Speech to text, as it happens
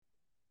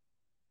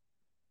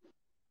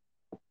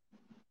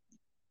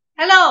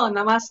Hello,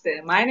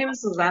 namaste. My name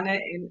is Susanne.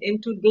 In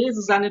today's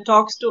Susanne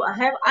Talks to, I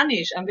have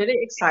Anish. I'm very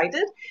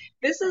excited.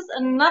 This is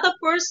another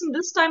person,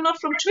 this time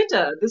not from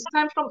Twitter, this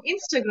time from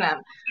Instagram.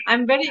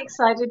 I'm very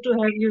excited to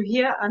have you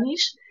here,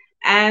 Anish.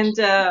 And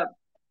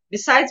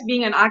besides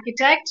being an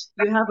architect,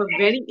 you have a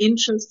very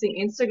interesting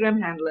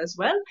Instagram handle as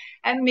well.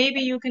 And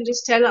maybe you can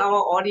just tell our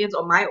audience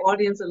or my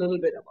audience a little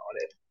bit about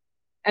it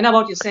and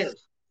about yourself.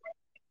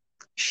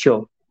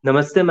 Sure.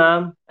 Namaste,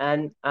 ma'am.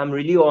 And I'm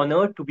really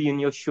honored to be in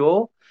your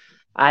show.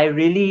 I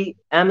really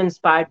am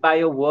inspired by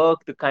your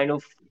work, the kind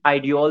of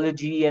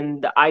ideology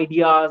and the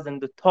ideas and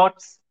the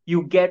thoughts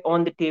you get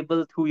on the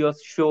table through your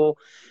show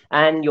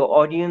and your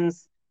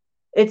audience.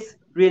 It's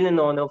really an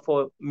honor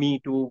for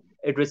me to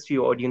address to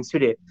your audience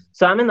today.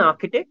 So, I'm an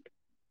architect.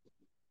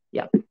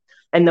 Yeah.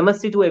 And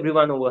namaste to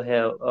everyone over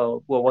here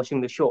who are watching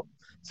the show.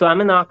 So,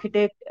 I'm an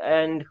architect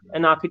and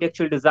an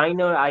architectural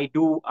designer. I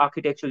do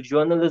architectural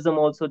journalism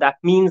also. That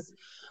means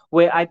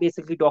where I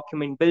basically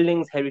document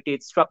buildings,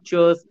 heritage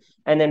structures,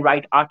 and then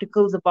write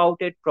articles about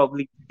it,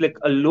 probably click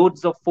a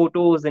loads of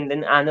photos and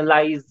then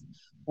analyze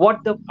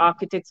what the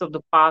architects of the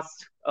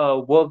past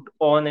worked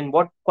on and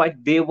what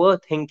quite they were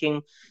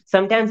thinking.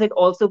 Sometimes it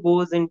also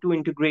goes into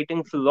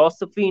integrating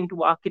philosophy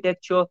into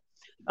architecture.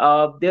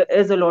 There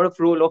is a lot of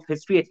role of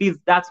history. At least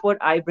that's what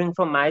I bring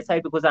from my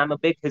side because I'm a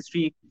big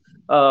history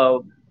uh,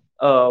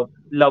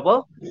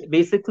 lover,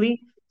 basically.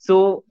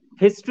 So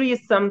history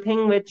is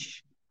something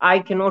which I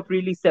cannot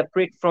really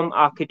separate from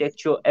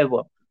architecture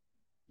ever.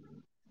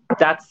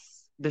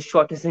 That's the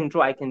shortest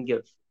intro I can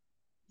give.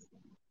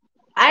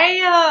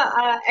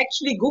 I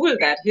actually Googled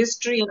that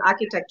history and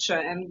architecture,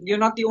 and you're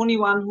not the only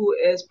one who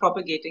is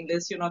propagating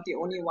this. You're not the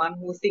only one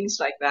who thinks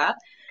like that.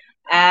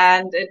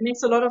 And it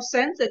makes a lot of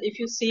sense that if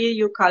you see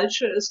your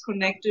culture is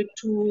connected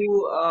to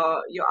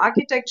your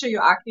architecture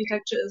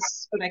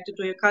is connected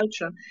to your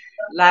culture.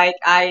 Like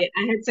I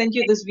had sent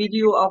you this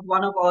video of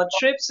one of our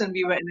trips, and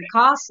we were in a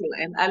castle,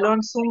 and I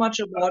learned so much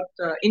about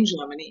in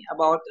Germany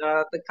about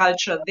the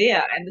culture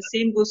there. And the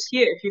same goes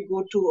here. If you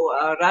go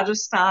to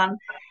Rajasthan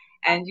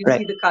and you Right.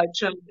 see the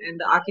culture and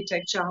the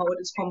architecture, how it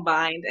is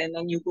combined, and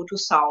then you go to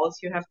south,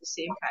 you have the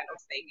same kind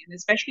of thing. And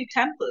especially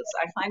temples,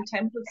 I find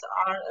temples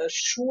are a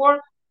sure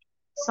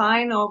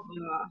sign of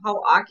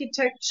how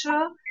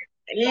architecture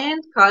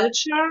and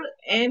culture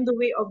and the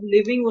way of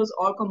living was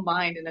all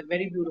combined in a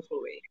very beautiful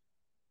way.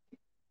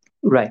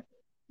 Right.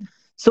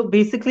 So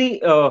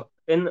basically,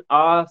 in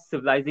our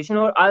civilization,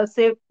 or I'll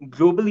say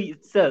globally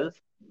itself,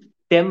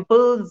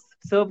 temples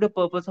serve the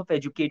purpose of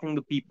educating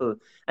the people.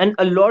 And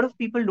a lot of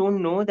people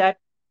don't know that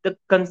the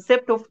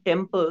concept of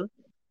temple,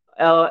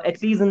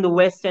 at least in the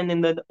West and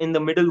in the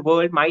middle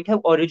world, might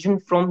have origin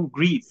from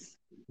Greece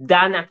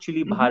than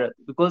actually Hmm. Bharat.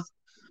 Because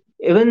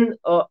even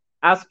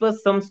as per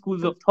some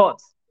schools of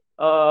thoughts,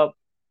 uh,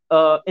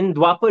 in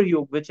Dwapar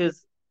Yuga, which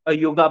is a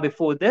yoga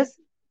before this,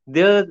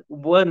 there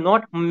were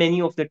not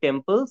many of the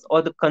temples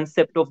or the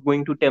concept of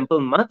going to temple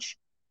much.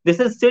 This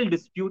is still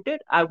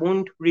disputed. I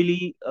won't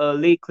really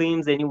lay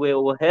claims anywhere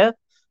over here.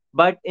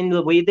 But in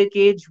the Vedic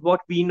age,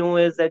 what we know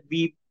is that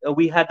we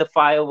had the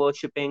fire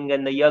worshipping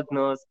and the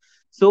yagnas.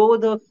 So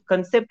the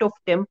concept of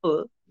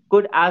temple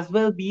could as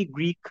well be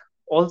Greek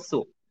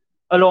also,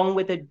 along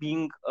with it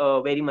being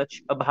very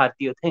much a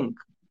Bharatiya thing.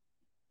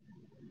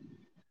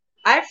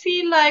 I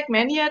feel like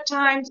many a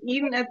times,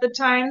 even at the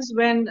times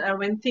when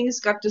things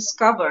got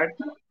discovered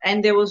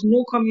and there was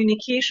no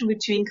communication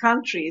between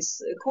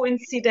countries,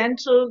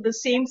 coincidental, the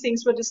same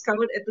things were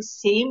discovered at the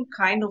same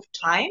kind of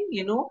time,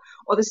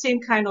 or the same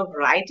kind of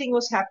writing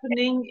was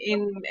happening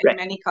in Right.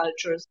 many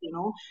cultures.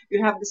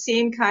 You have the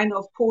same kind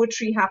of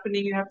poetry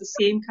happening, you have the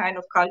same kind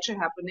of culture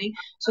happening.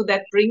 So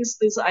that brings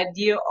this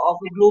idea of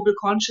a global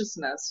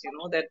consciousness,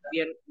 that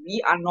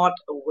we are not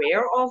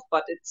aware of,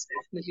 but it's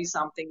definitely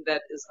something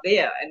that is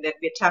there and that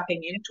we're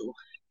tapping into.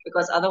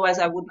 Because otherwise,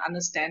 I wouldn't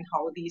understand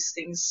how these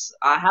things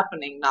are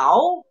happening.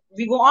 Now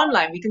we go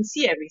online, we can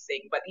see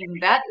everything, but even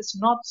that is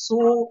not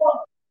so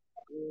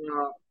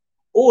uh,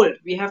 old.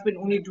 We have been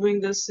only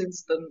doing this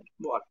since the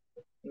what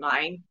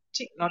 90,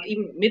 not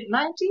even mid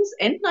 90s,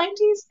 end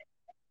 90s.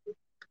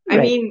 I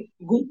Right. mean,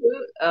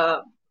 Google.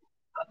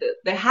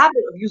 The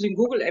habit of using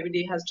Google every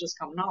day has just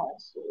come now.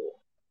 So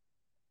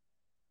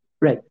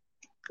Right.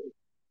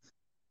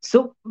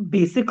 So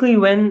basically,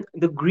 when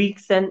the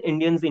Greeks and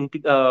Indians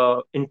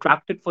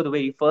interacted for the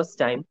very first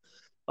time,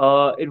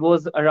 it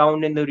was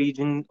around in the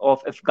region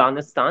of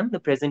Afghanistan, the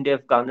present day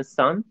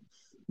Afghanistan.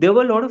 There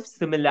were a lot of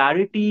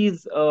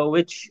similarities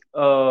which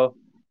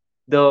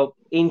the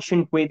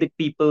ancient Vedic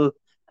people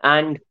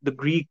and the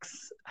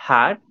Greeks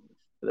had.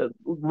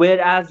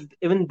 Whereas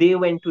even they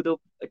went to the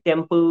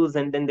temples,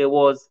 and then there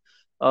was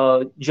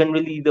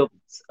generally the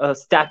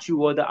statue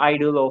or the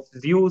idol of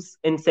Zeus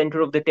in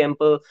center of the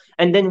temple,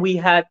 and then we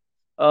had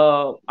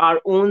our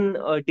own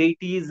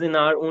deities in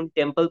our own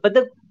temple. But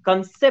the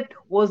concept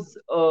was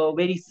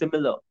very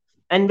similar,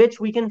 and which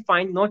we can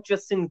find not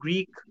just in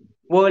Greek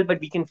world, but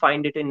we can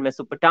find it in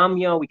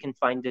Mesopotamia. We can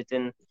find it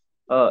in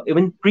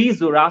even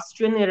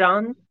pre-Zoroastrian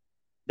Iran,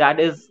 that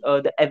is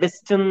the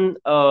Avestan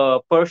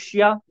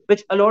Persia,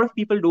 which a lot of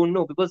people don't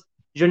know, because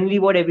generally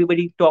what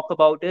everybody talk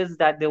about is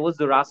that there was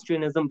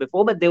Zoroastrianism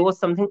before, but there was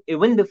something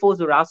even before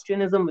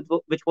Zoroastrianism,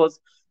 which was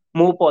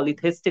more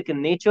polytheistic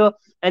in nature.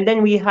 And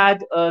then we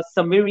had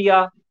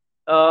Samaria,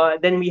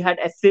 then we had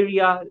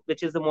Assyria,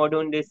 which is the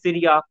modern day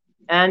Syria,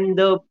 and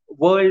the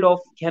world of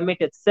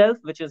Kemet itself,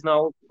 which is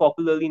now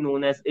popularly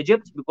known as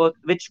Egypt, because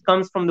which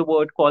comes from the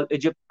word called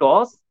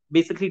Egyptos.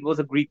 Basically, it was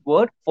a Greek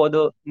word for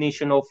the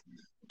nation of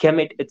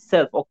Kemet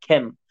itself, or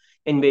Kem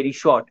in very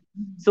short.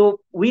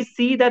 So we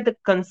see that the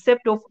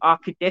concept of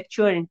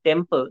architecture in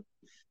temple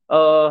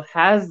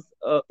has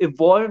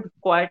evolved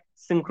quite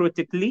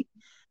syncretically,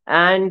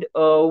 and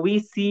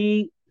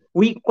we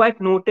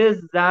quite notice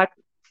that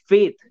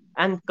faith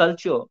and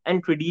culture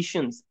and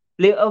traditions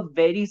play a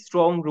very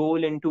strong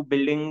role into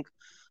building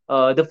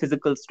the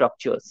physical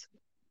structures.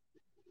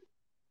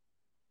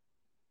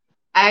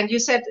 And you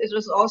said it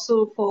was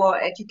also for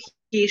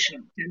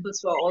education.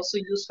 Temples were also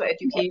used for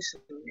education.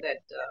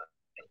 That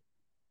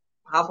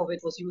half of it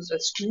was used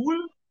as school,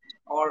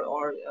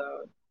 or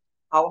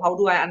how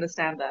do I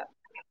understand that?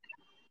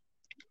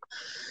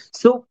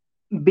 So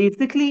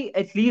basically,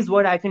 at least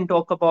what I can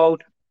talk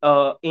about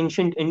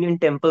ancient Indian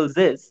temples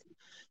is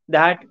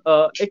that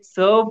it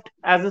served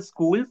as a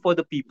school for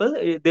the people.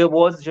 There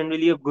was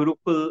generally a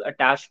gurukul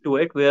attached to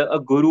it, where a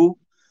guru,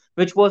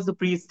 which was the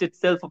priest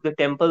itself of the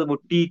temple, would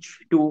teach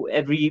to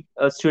every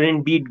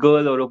student, be it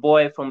girl or a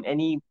boy, from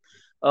any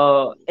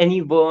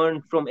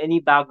vern, from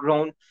any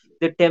background.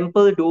 The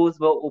temple doors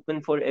were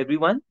open for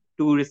everyone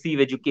to receive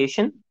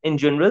education in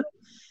general,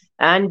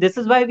 and this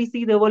is why we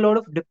see there were a lot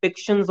of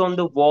depictions on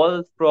the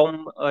wall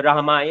from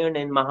Ramayana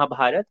and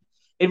Mahabharata.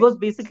 It was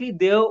basically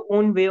their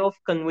own way of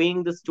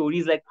conveying the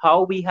stories, like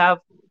how we have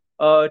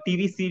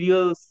TV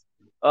serials,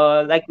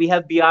 like we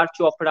have B.R.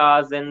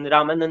 Chopra's and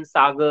Ramanand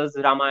Sagar's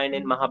Ramayana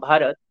and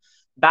Mahabharata.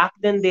 Back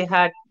then, they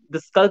had the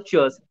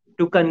sculptures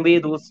to convey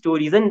those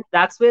stories, and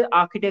that's where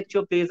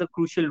architecture plays a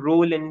crucial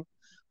role in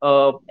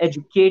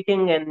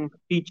educating and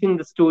teaching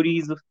the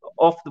stories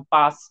of the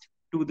past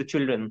to the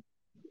children.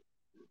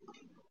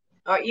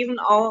 Or even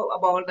all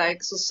about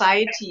like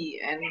society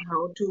and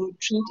how to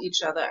treat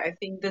each other. I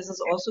think this is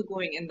also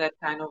going in that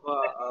kind of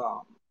a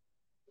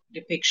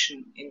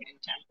depiction in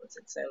temples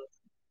itself.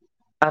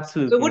 So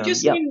Absolutely, would you ma'am.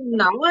 say Yeah.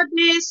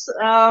 nowadays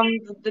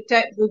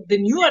the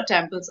newer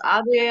temples,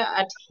 are they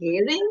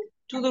adhering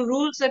to the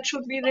rules that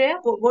should be there?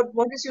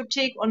 What is your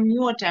take on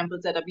newer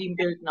temples that are being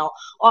built now,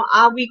 or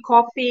are we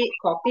copying,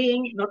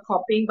 not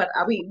copying, but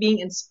are we being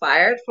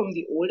inspired from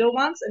the older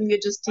ones and we're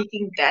just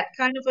taking that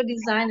kind of a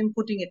design and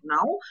putting it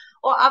now,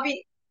 or are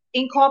we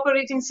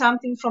incorporating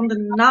something from the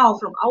now,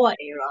 from our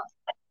era?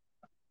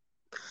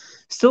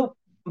 So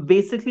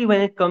basically,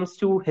 when it comes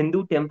to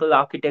Hindu temple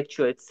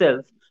architecture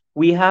itself,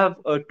 we have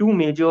two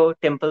major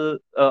temple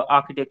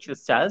architecture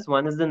styles.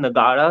 One is the Hmm.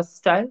 Nagar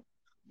style.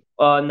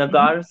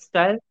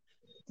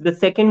 The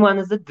second one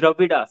is the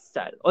Dravida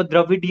style or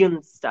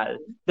Dravidian style.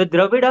 The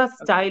Dravida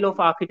style of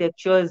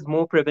architecture is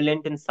more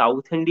prevalent in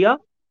South India,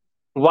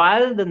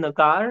 while the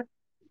Nagar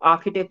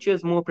architecture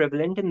is more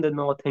prevalent in the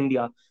North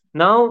India.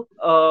 Now,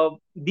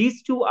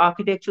 these two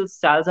architectural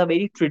styles are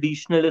very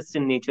traditionalist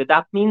in nature.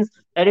 That means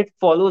that it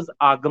follows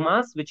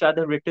agamas, which are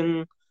the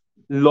written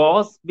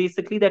laws,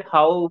 basically, that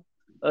how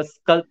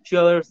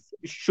sculptures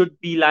should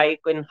be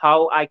like and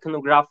how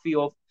iconography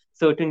of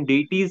certain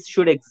deities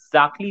should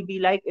exactly be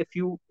like. If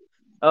you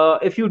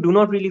do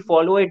not really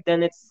follow it,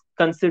 then it's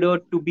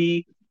considered to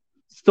be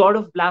sort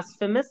of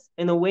blasphemous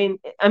in a way.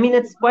 I mean,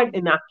 it's quite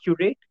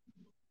inaccurate.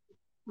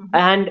 Hmm.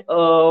 And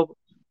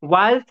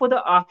while for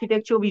the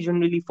architecture, we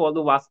generally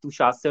follow Vastu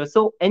Shastra.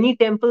 So any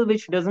temple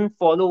which doesn't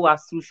follow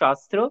Vastu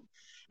Shastra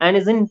and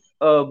isn't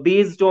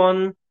based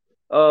on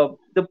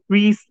the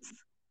priest's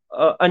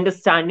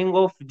understanding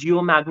of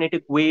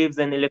geomagnetic waves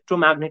and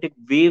electromagnetic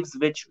waves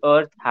which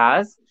Earth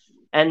has,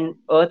 and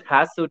Earth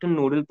has certain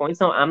nodal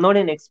points. Now, I'm not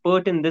an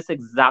expert in this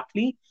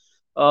exactly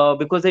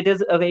because it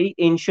is a very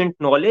ancient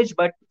knowledge,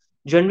 but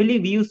generally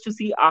we used to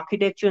see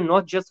architecture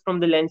not just from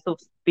the lens of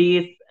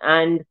space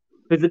and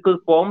physical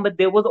form, but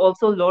there was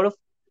also a lot of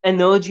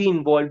energy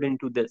involved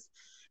into this.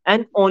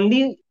 And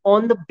only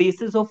on the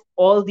basis of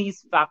all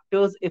these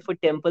factors, if a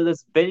temple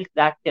is built,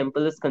 that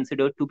temple is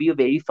considered to be a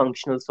very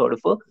functional sort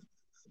of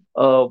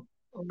a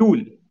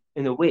tool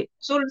in a way.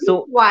 So So,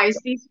 look-wise,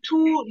 these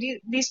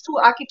two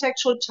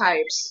architectural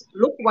types,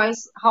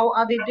 look-wise, how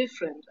are they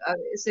different?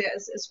 Is there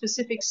a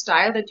specific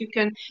style that you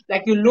can,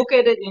 like, you look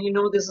at it and you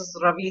know this is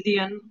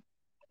Dravidian,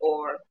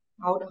 or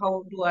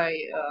how do I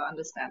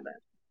understand that?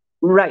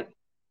 right.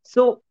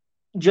 So,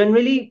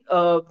 generally,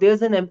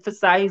 there's an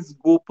emphasized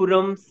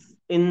gopurams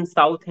in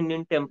South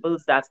Indian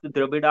temples. That's the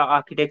Dravida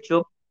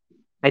architecture.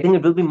 I think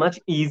it will be much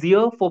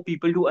easier for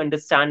people to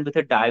understand with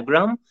a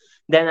diagram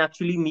than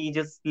actually me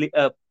just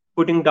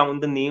putting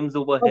down the names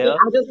over Okay, here.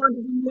 I just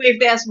wanted to know if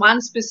there's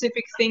one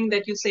specific thing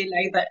that you say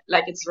like that,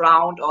 like it's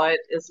round or it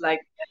is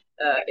like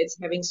it's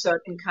having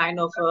certain kind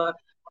of a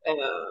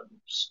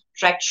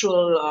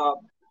structural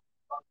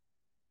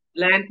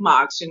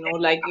landmarks,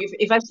 like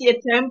if I see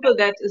a temple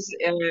that is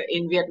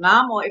in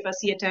Vietnam, or if I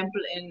see a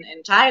temple in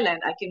Thailand,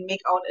 I can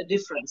make out a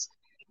difference.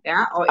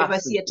 Yeah, or if I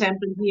see a Absolutely.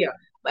 temple here.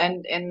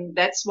 And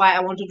that's why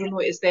I wanted to know,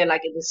 is there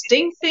like a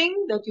distinct thing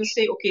that you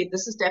say, okay,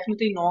 this is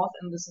definitely north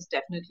and this is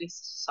definitely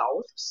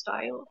south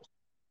style?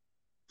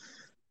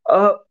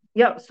 Uh,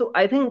 yeah, so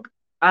I think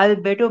I'll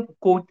better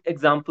quote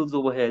examples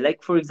over here.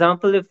 Like, for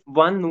example, if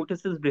one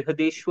notices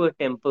Brihadeshwar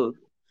temple,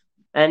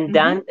 and Mm-hmm.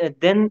 then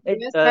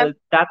Where's that?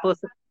 that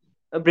person,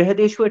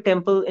 Brihadeshwar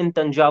temple in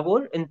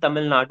Tanjavur in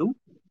Tamil Nadu,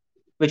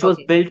 which was Okay.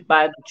 built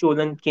by the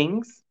Cholan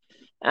kings,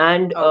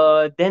 and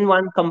Okay. then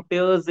one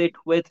compares it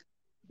with,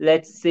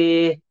 let's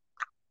say,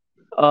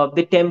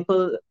 the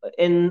temple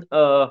in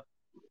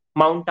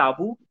Mount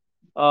Abu,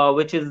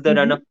 which is the Mm-hmm.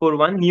 Ranakpur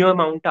one near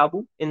Mount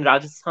Abu in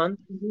Rajasthan,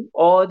 Mm-hmm.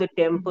 or the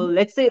temple. Mm-hmm.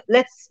 Let's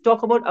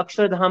talk about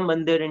Akshardham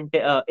Mandir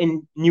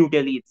in New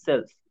Delhi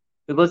itself,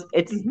 because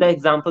it's Mm-hmm. the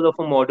example of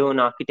a modern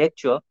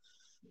architecture,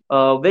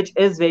 which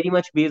is very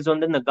much based on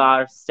the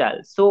Nagar style.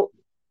 So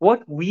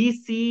what we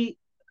see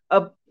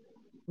a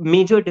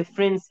major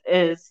difference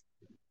is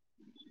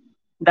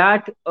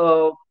that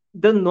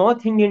the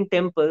North Indian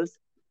temples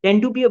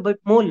tend to be a bit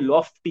more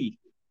lofty,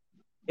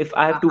 if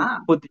I have to Aha.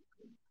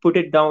 put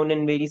it down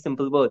in very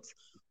simple words.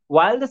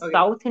 While the Okay.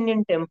 South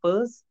Indian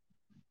temples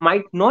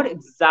might not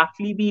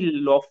exactly be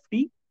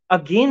lofty,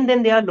 again,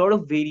 then there are a lot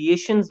of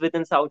variations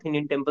within South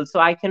Indian temples. So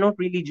I cannot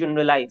really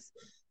generalize.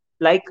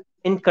 Like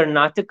in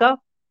Karnataka,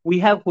 we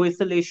have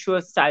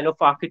Hoysaleshwar style of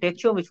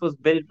architecture, which was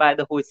built by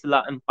the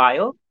Hoysala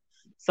Empire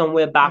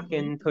somewhere back Okay.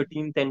 in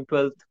 13th and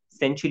 12th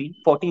century,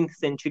 14th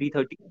century,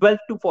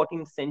 12th to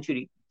 14th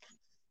century.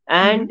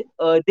 Mm-hmm. And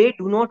they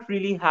do not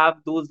really have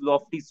those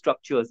lofty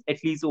structures,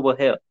 at least over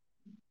here.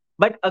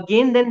 But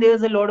again, then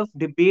there's a lot of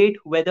debate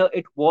whether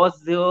it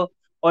was there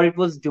or it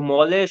was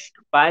demolished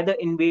by the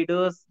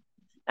invaders.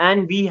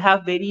 And we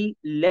have very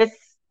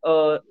less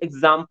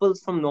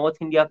examples from North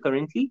India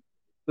currently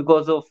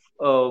because of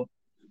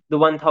the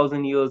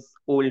 1000 years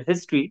old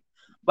history.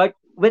 But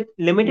with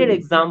limited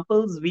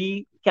examples,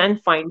 we can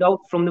find out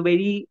from the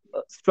very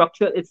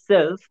structure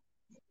itself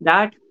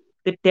that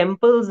the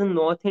temples in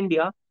North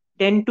India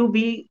tend to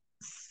be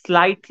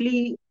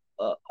slightly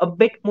a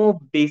bit more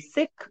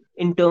basic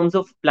in terms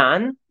of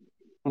plan,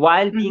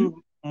 while Mm-hmm.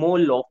 being more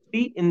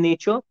lofty in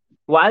nature,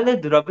 while the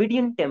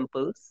Dravidian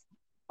temples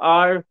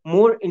are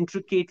more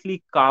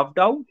intricately carved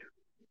out,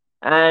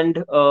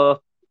 and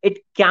it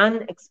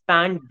can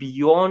expand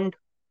the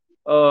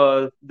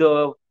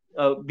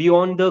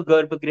beyond the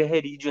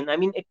Garbhagriha region. I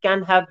mean, it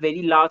can have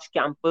very large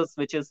campus,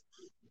 which is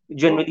Oh,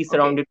 generally okay.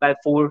 surrounded by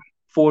four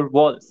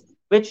walls,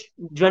 which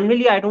Okay.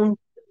 generally I don't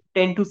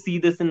tend to see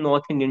this in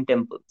North Indian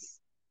temples.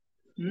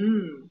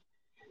 Hmm.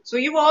 So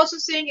you were also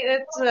saying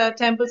that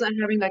temples are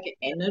having like an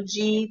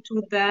energy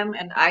to them,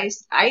 and I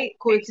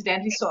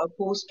coincidentally saw a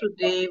post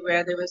today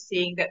where they were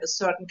saying that a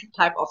certain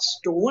type of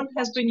stone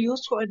has been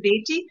used for a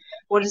deity,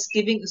 what is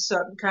giving a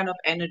certain kind of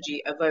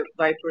energy, a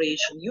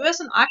vibration. You as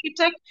an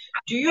architect,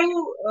 do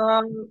you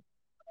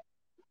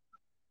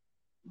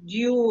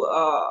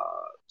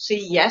say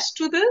yes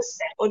to this,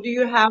 or do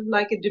you have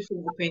like a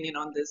different opinion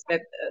on this?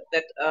 That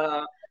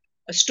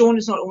a stone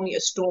is not only a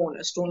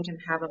stone can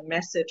have a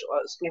message, or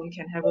a stone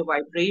can have a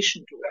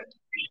vibration to it.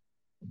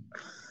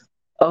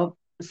 Uh,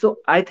 so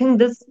I think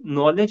this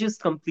knowledge is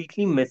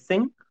completely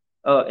missing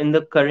in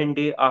the current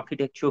day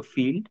architecture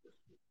field.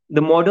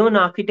 The modern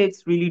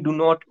architects really do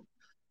not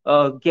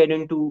get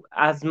into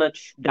as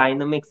much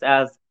dynamics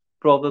as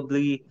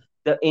probably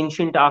the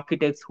ancient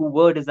architects who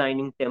were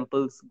designing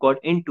temples got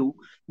into.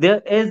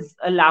 There is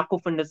a lack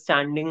of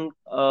understanding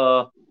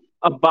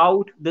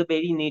about the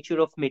very nature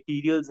of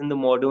materials in the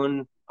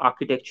modern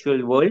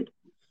architectural world.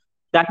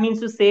 That means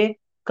to say,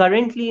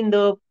 currently in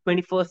the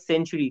 21st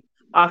century,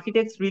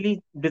 architects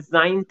really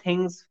design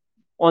things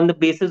on the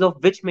basis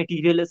of which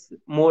material is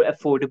more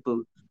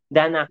affordable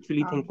than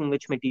actually thinking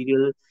which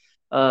material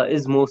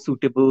is more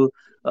suitable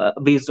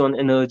based on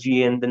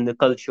energy and then the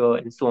culture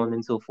and so on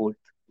and so forth.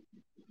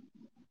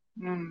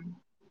 Hmm.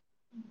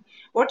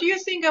 What do you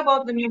think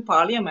about the new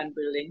parliament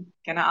building?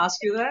 Can I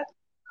ask you that?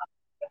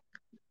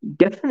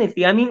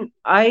 Definitely. I mean,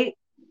 I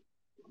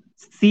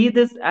see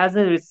this as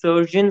a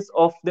resurgence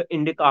of the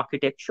Indic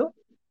architecture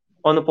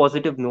on a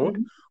positive note.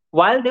 Mm-hmm.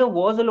 While there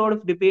was a lot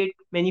of debate,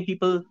 many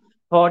people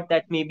thought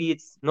that maybe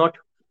it's not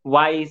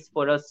wise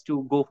for us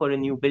to go for a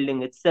new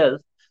building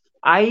itself.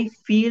 I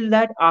feel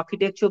that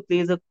architecture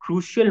plays a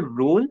crucial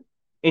role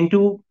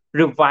into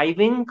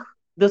reviving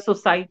the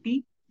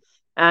society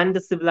and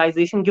the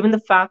civilization, given the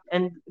fact,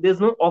 and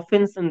there's no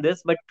offense in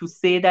this, but to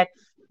say that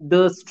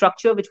the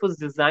structure which was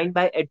designed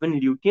by Edwin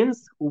Lutyens,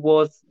 who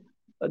was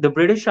the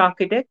British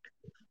architect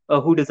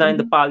who designed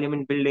the Mm-hmm.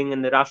 Parliament building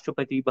and the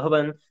Rashtrapati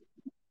Bhavan,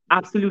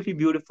 absolutely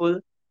beautiful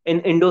in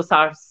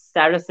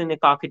Indo-Saracenic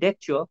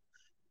architecture,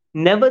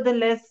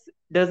 nevertheless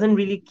doesn't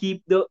really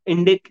keep the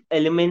Indic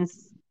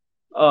elements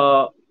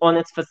on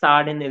its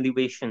facade and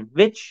elevation,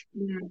 which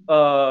Mm-hmm.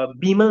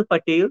 Bimal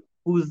Patel,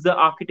 who's the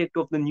architect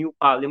of the new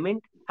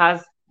parliament,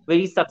 has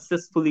very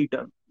successfully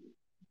done.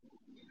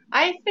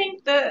 I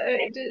think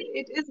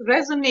it is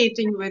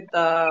resonating with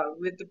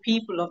the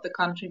people of the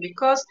country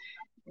because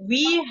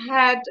we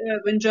had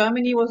when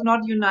Germany was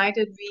not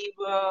united, we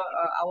were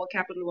our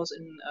capital was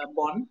in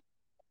Bonn,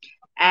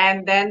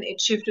 and then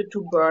it shifted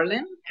to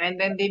Berlin, and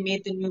then they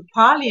made the new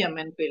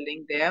parliament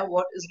building there,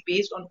 what is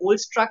based on old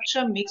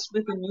structure mixed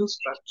with a new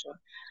structure.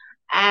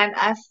 And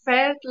I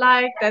felt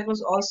like that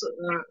was also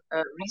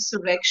a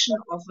resurrection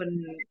of a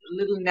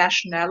little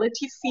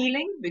nationality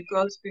feeling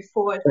because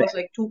before it was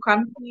Right. like two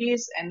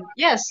countries, and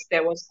yes,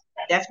 there was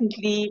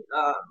definitely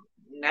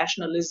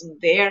nationalism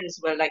there as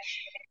well, like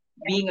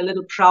being a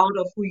little proud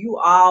of who you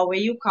are, where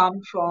you come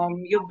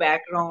from, your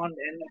background,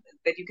 and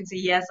that you can say,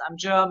 yes, I'm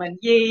German,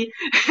 yay.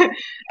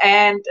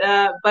 And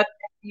but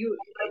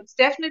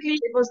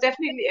it was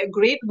definitely a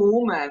great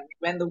moment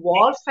when the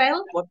wall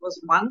fell. What was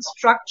one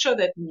structure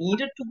that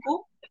needed to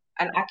go,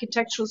 an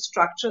architectural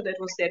structure that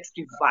was there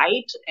to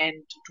divide and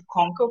to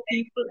conquer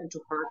people and to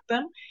hurt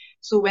them.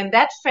 So when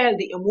that fell,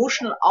 the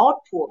emotional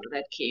outpour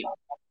that came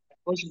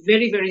was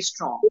very, very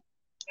strong.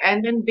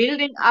 And then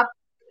building up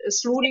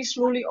slowly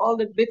all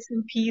the bits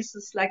and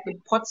pieces, like the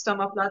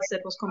Potsdamer Platz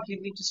that was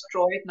completely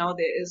destroyed. Now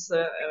there is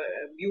a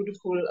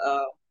beautiful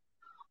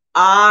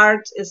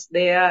art is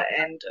there,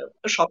 and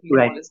a shopping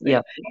Right. mall is there.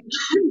 Yeah.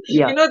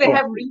 Yeah. They Yeah.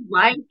 have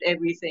revived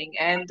everything,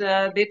 and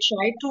they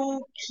try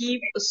to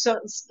keep a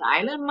certain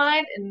style in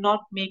mind and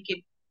not make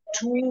it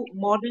too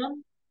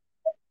modern.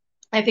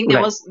 I think there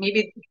Right. was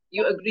maybe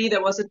you agree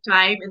there was a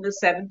time in the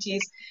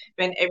 70s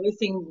when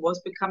everything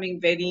was becoming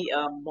very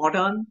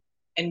modern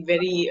and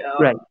very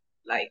Right.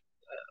 like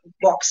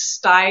box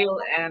style,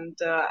 and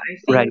I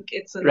Right. think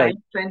it's a Right.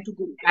 nice trend to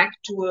go back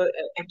to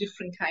a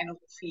different kind of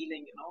a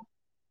feeling.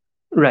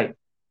 Right.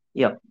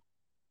 Yeah.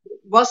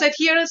 Was it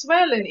here as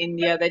well in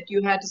India that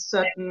you had a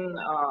certain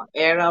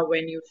era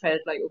when you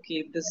felt like,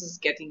 okay, this is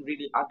getting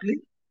really ugly?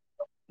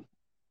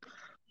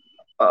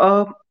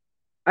 Uh,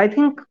 I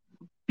think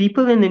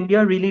people in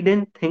India really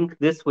didn't think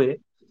this way,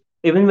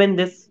 even when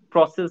this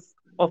process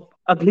of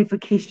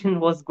uglification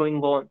was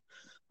going on.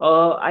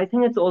 I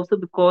think it's also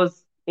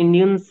because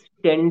Indians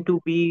tend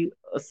to be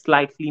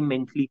slightly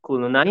mentally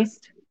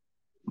colonized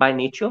by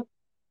nature.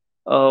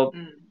 Uh,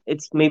 Mm,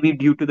 it's maybe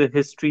due to the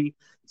history.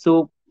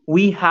 So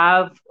we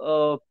have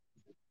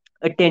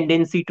a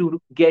tendency to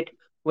get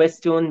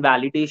Western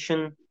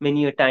validation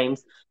many a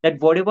times that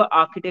whatever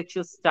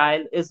architecture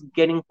style is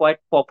getting quite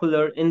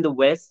popular in the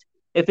West,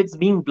 if it's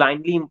being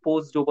blindly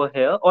imposed over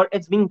here or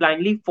it's being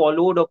blindly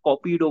followed or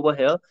copied over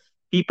here,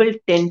 people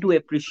tend to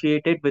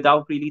appreciate it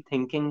without really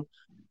thinking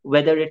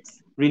whether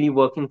it's really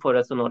working for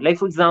us or not. Like,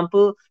 for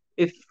example,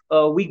 if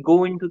we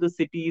go into the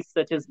cities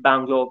such as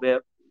Bangalore,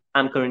 where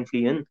I'm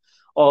currently in,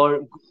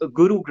 or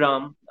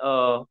Gurugram,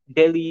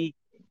 Delhi,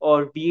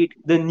 or be it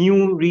the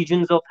new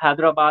regions of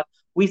Hyderabad,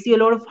 we see a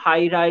lot of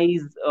high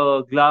rise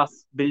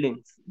glass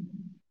buildings,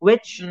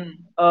 which,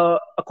 mm,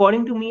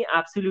 according to me,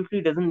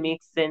 absolutely doesn't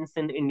make sense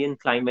in Indian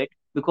climate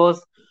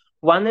because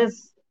one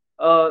is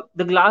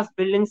the glass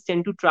buildings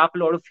tend to trap a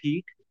lot of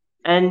heat,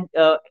 and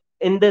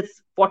in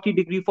this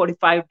 40-degree,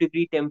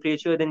 45-degree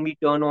temperature, then we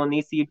turn on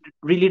AC. It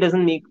really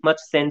doesn't make much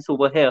sense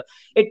over here.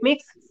 It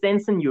makes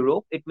sense in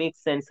Europe, it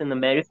makes sense in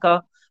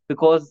America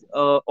because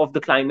of the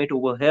climate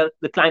over here.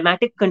 The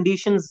climatic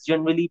conditions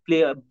generally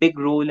play a big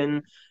role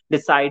in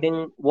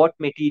deciding what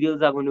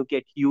materials are going to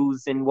get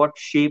used and what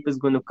shape is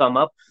going to come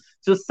up.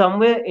 So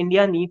somewhere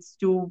India needs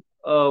to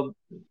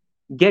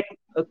get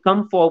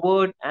come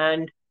forward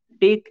and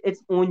take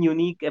its own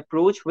unique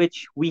approach,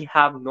 which we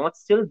have not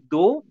still.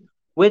 Though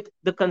with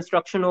the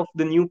construction of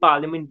the new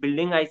Parliament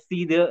building, I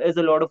see there is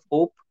a lot of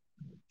hope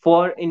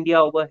for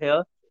India over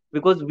here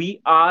because we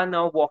are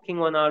now walking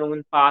on our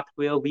own path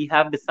where we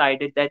have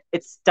decided that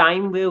it's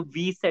time where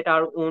we set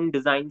our own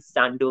design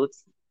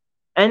standards.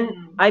 And mm.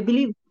 I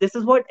believe this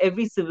is what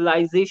every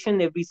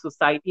civilization, every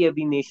society,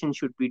 every nation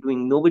should be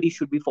doing. Nobody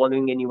should be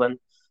following anyone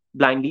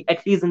blindly,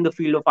 at least in the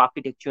field of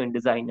architecture and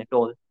design at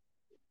all.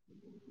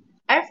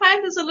 I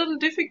find this a little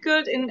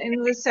difficult in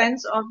the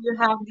sense of you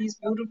have these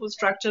beautiful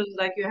structures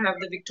like you have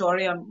the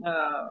Victoria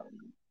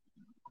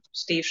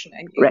station,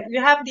 and Right.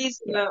 you have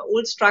these Yeah.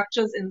 old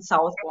structures in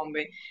South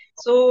Bombay.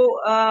 So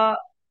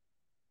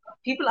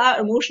people are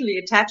emotionally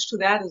attached to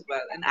that as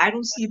well, and I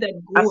don't see that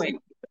going.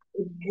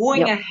 Absolutely.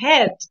 Going Yeah.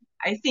 ahead,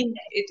 I think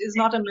it is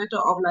not a matter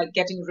of like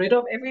getting rid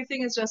of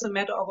everything. It's just a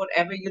matter of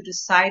whatever you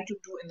decide to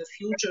do in the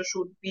future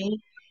should be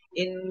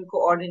in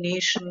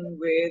coordination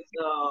with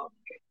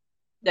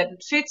that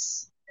it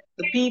fits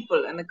the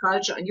people and the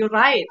culture. And you're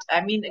right.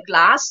 I mean, a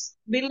glass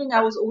building,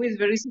 I was always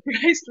very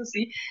surprised to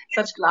see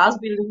such glass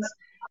buildings.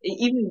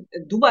 Even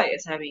Dubai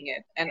is having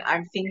it. And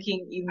I'm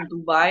thinking even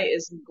Dubai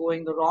is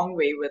going the wrong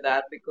way with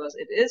that because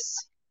it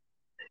is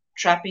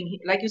trapping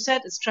heat. Like you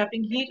said, it's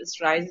trapping heat,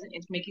 it's rising,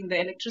 it's making the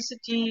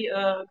electricity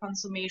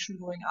consumption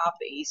going up,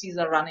 the ACs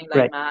are running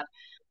like Right. mad.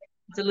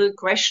 It's a little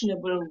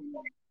questionable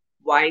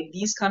why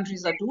these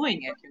countries are doing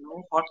it.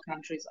 Hot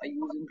countries are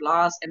using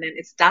glass, and then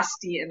it's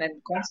dusty, and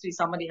then constantly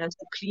somebody has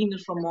to clean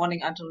it from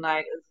morning until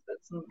night.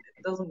 It's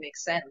It doesn't make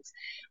sense.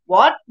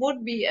 What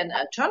would be an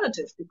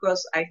alternative?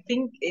 Because I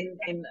think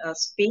in a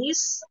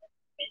space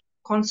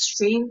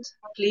constrained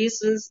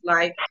places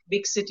like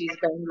big cities,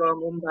 Bangalore,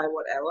 Mumbai,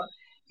 whatever,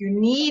 you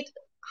need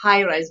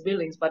high-rise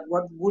buildings. But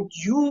what would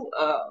you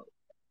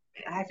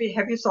have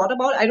you thought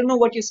about? I don't know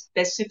what your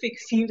specific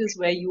field is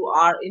where you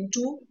are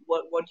into,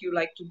 what you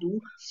like to do,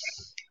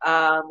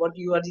 what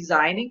you are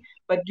designing.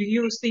 But do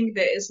you think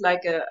there is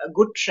like a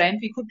good trend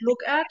we could look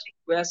at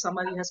where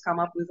somebody has come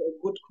up with a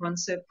good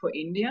concept for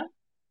India?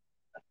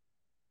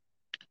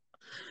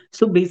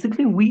 So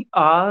basically, we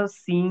are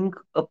seeing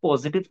a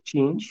positive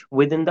change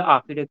within the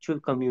architectural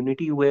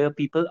community where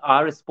people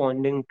are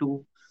responding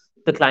to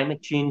the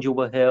climate change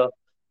over here.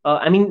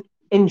 I mean,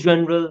 in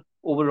general,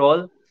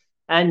 overall.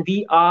 And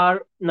we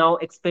are now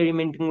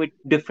experimenting with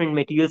different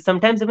materials,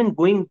 sometimes even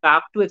going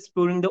back to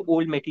exploring the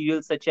old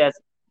materials, such as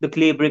the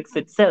clay bricks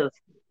itself.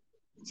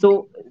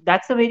 So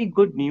that's a very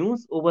good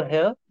news over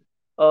here.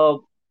 Uh,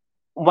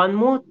 One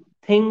more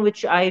thing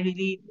which I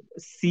really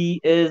see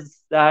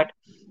is that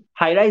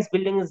high rise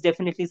building is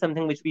definitely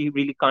something which we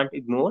really can't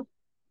ignore.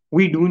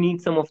 We do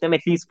need some of them,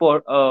 at least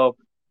for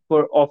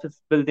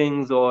office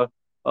buildings, or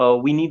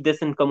we need this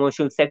in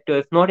commercial sector,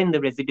 if not in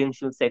the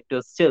residential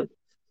sector still.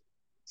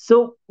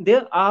 So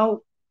there are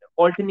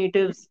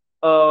alternatives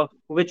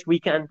which we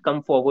can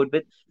come forward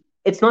with.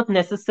 It's not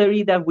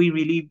necessary that we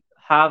really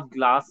have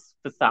glass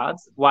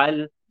facades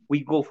while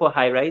we go for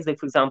high rise. Like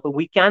for example,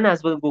 we can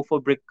as well go for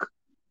brick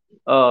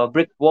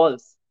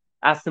walls,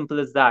 as simple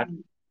as that.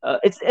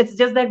 It's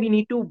just that we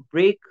need to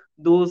break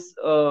those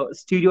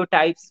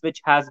stereotypes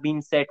which has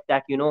been set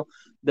that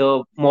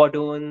the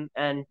modern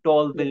and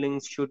tall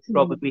buildings should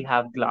probably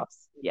have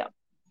glass. Yeah,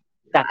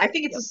 that's I it.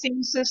 think it's Yeah. the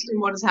same system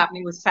what is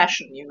happening with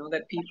fashion,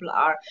 that people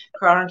are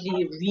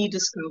currently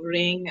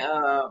rediscovering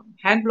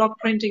hand block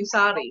printing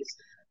saris.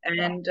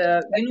 And,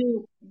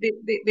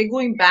 they're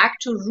going back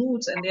to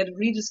roots and they're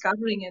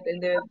rediscovering it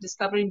and they're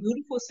discovering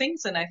beautiful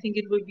things. And I think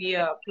it will be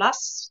a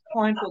plus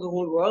point for the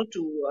whole world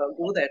to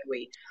go that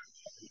way.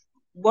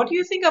 What do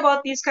you think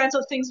about these kinds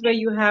of things where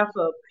you have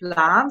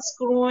plants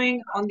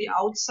growing on the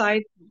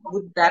outside?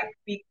 Would that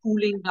be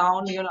cooling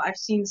down? I've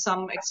seen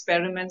some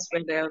experiments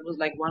where there was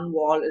like one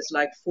wall is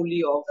like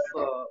fully of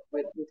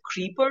with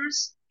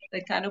creepers,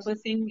 that kind of a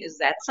thing. Is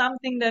that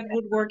something that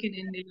would work in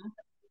India,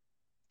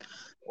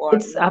 or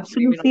It's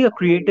maybe not? absolutely a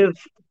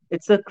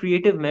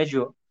creative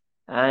measure.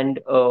 And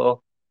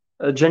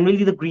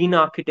generally the green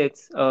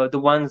architects, the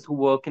ones who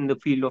work in the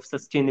field of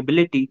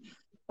sustainability,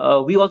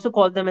 we also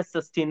call them as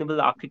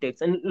sustainable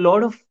architects. And a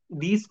lot of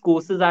these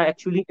courses are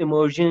actually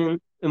emerging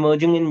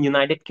in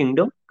United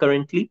Kingdom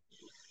currently,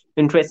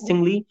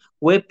 interestingly,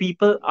 where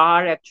people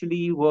are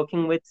actually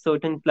working with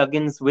certain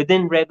plugins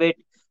within Revit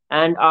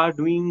and are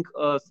doing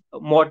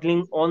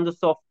modeling on the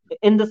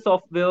in the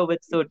software with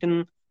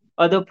certain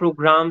other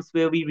programs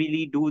where we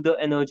really do the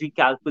energy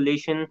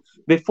calculation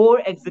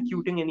before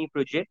executing any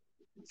project.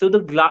 So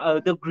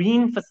the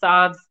green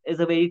facades is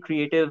a very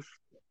creative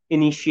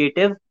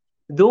initiative.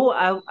 Though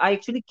I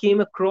actually came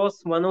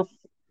across one of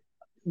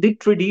the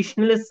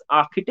traditionalist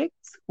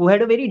architects who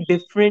had a very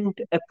different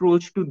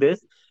approach to this,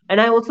 and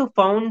I also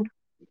found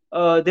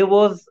there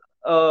was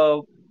a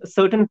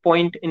certain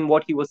point in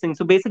what he was saying.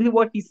 So basically,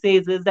 what he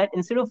says is that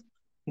instead of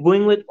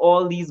going with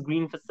all these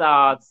green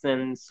facades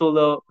and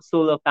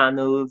solar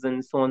panels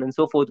and so on and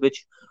so forth,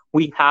 which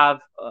we have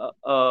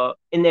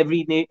in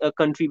every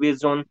country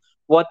based on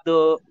what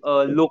the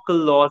local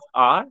laws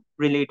are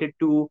related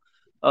to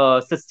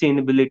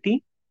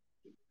sustainability,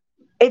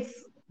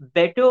 it's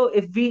better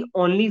if we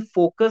only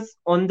focus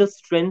on the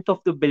strength of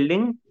the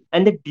building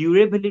and the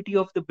durability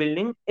of the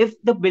building. If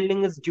the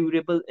building is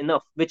durable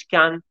enough, which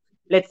can,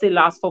 let's say,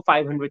 last for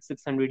 500,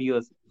 600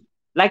 years,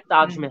 like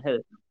Taj Mm. Mahal,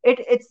 it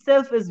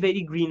itself is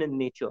very green in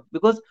nature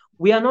because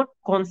we are not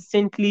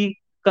constantly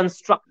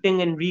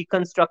constructing and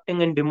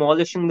reconstructing and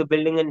demolishing the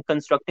building and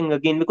constructing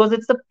again, because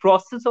it's the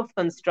process of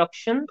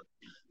construction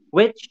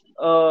which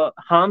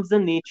harms the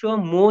nature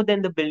more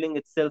than the building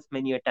itself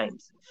many a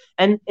times.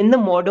 And in the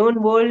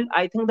modern world,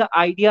 I think the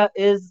idea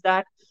is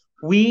that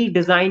we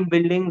design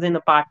buildings and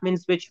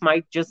apartments which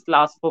might just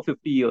last for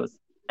 50 years,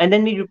 and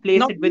then we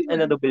replace Not it with even.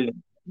 another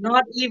building.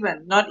 Not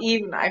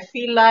even. I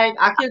feel like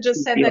Akhil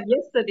just said Yeah. that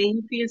yesterday.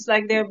 He feels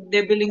like they're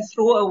building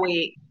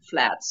throwaway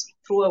flats,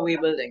 throwaway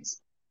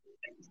buildings,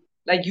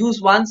 like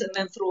use once and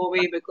then throw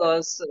away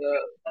because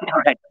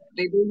Right.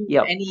 they don't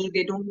Yeah. have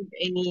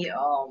any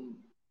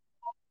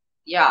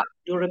yeah,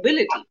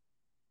 durability.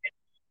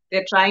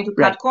 They're trying to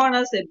cut Right.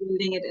 corners, they're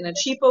building it in a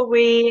cheaper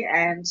way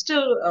and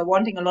still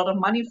wanting a lot of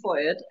money for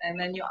it. And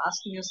then you're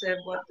asking yourself,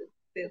 what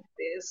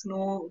there's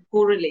no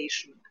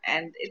correlation.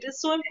 And it is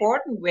so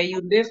important where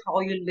you live, how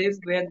you live,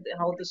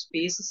 how the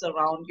space is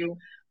around you,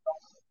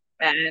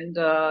 and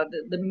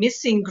the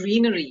missing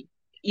greenery.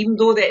 Even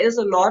though there is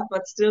a lot,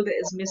 but still there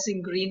is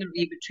missing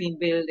greenery between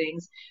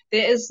buildings.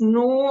 There is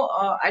no,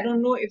 I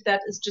don't know if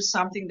that is just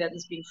something that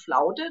is being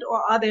flouted,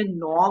 or are there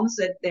norms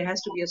that there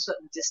has to be a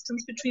certain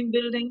distance between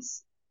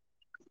buildings?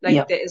 Like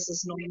Yeah. there is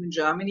this norm in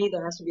Germany,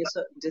 there has to be a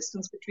certain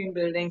distance between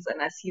buildings,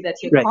 and I see that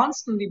here Right.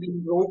 constantly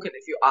being broken,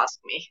 if you ask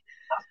me.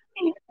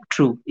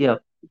 True. Yeah.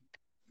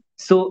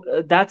 So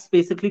that's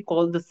basically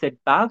called the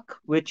setback,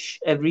 which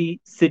every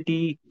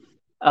city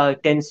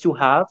tends to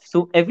have.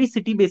 So every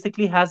city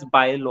basically has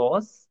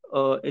bylaws.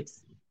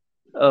 It's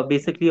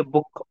basically a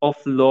book of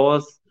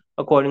laws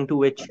according to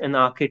which an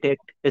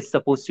architect is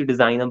supposed to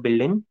design a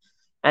building.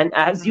 And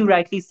as you Hmm.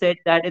 rightly said,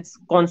 that it's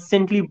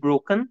constantly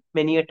broken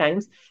many a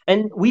times.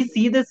 And we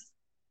see this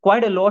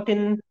quite a lot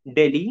in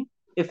Delhi,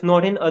 if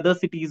not in other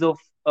cities of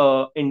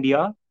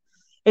India.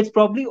 It's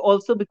probably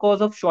also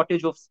because of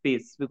shortage of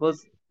space,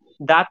 because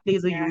that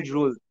plays a Yeah. huge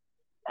role.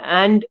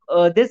 And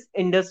this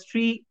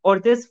industry or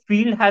this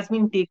field has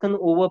been taken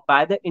over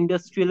by the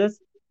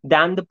industrialists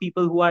than the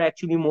people who are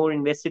actually more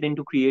invested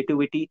into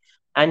creativity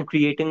and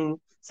creating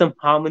some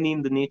harmony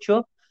in the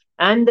nature.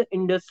 And the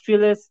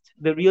industrialists,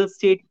 the real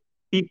estate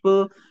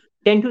people,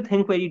 tend to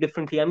think very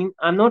differently. I mean,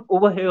 I'm not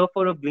over here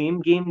for a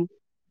blame game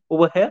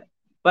over here,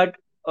 but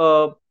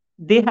uh,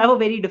 they have a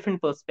very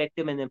different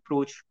perspective and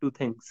approach to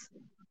things.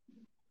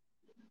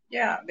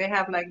 Yeah, they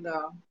have like the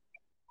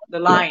Right.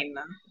 line,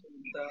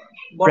 the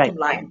Right. bottom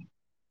line,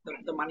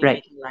 the money Right.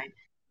 making line.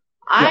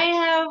 I Yeah.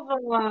 have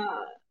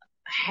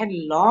had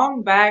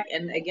long back,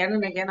 and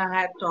again, I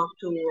had talked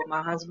to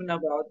my husband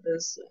about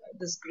this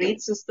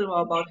great system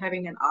about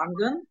having an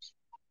Aangan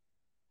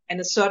and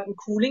a certain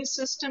cooling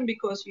system,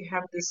 because you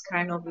have this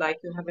kind of like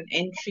you have an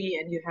entry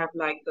and you have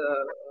like the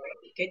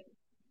okay,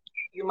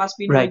 you must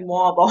be Right. knowing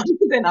more about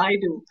it than I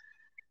do.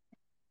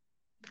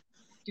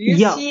 Do you Yeah.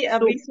 see a So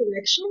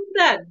resurrection of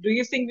that? Do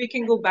you think we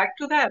can go back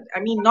to that? I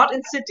mean, not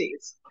in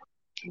cities,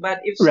 but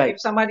right. if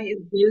somebody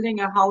is building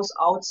a house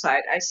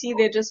outside, I see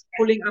they're just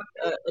pulling up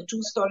a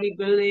two-story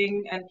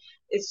building, and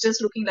it's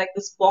just looking like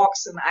this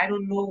box, and I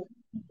don't know,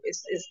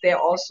 is there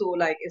also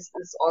like is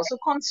this also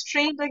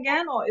constrained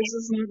again, or is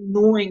this not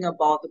knowing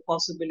about the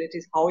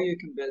possibilities how you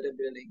can build a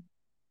building?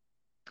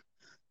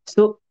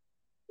 So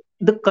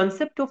the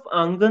concept of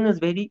Angan is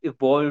very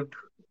evolved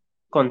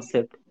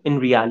concept in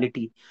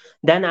reality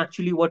than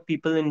actually what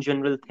people in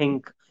general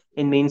think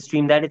in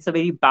mainstream, that it's a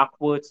very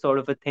backward sort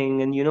of a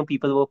thing, and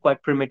people were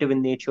quite primitive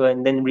in nature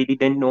and then really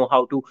didn't know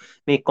how to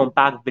make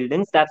compact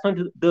buildings. That's not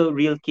the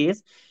real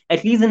case,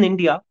 at least in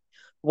India.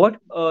 What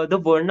the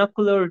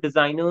vernacular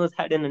designers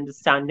had an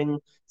understanding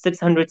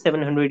 600,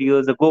 700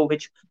 years ago,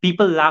 which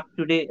people lack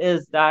today,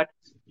 is that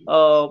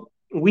uh,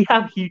 we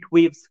have heat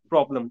waves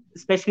problem,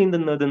 especially in the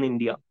northern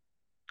India.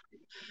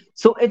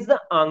 So it's the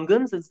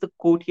angans, it's the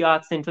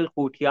courtyards, central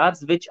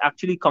courtyards, which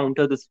actually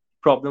counter this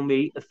problem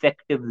very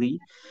effectively.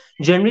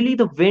 Generally,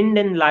 the wind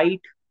and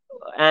light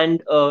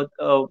and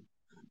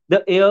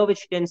the air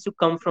which tends to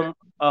come from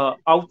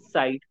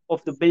outside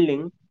of the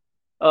building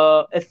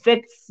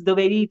affects the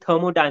very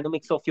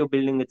thermodynamics of your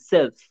building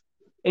itself,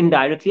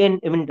 indirectly and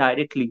even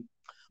directly.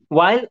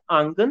 While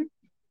Angan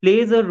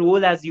plays a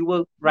role, as you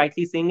were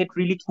rightly saying, it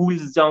really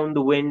cools down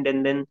the wind,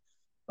 and then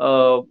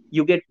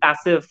you get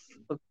passive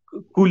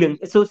cooling.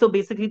 So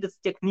basically, this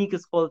technique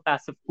is called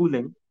passive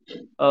cooling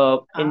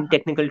in Uh-huh.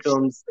 technical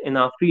terms in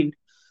our field.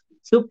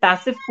 So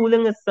passive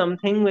cooling is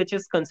something which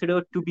is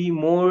considered to be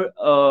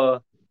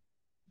much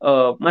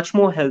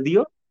more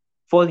healthier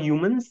for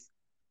humans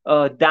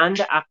than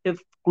the active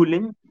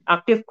cooling.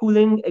 Active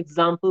cooling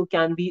example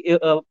can be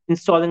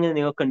installing an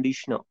air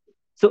conditioner.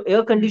 So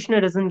air Mhm.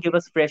 conditioner doesn't give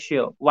us fresh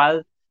air,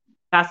 while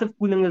passive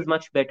cooling is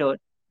much better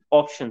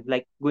option,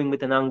 like going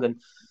with an angan.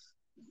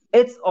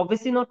 It's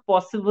obviously not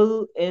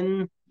possible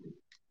in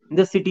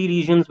the city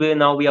regions where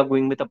now we are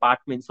going with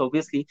apartments,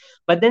 obviously.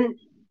 But then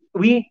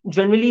we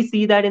generally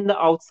see that in the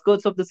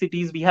outskirts of the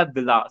cities, we have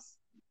villas.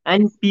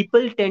 And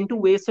people tend to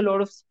waste a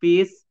lot of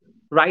space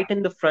right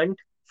in the front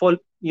for,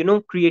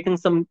 creating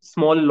some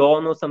small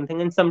lawn or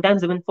something, and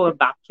sometimes even for a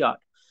backyard.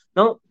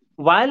 Now,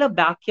 while a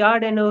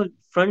backyard and a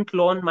front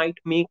lawn might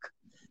make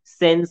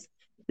sense,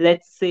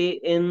 let's say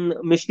in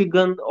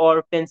Michigan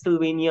or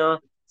Pennsylvania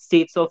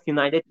states of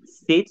United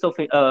States of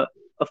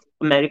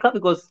America,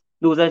 because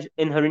those are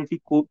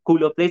inherently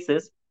cooler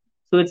places.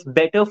 So it's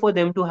better for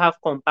them to have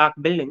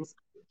compact buildings.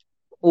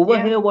 Over Yeah,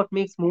 here, what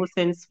makes more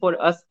sense for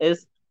us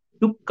is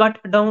to cut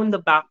down the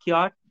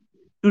backyard,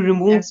 to and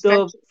remove the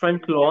stretch it.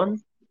 front lawn,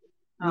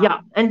 Uh, yeah,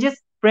 and just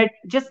spread,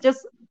 just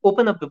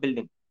open up the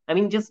building. I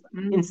mean, just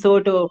mm.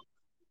 insert a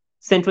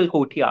central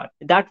courtyard.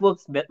 That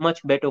works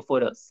much better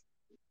for us.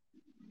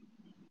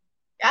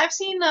 I've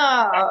seen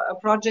a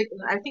project,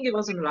 I think it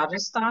was in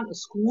Rajasthan, a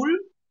school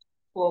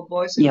for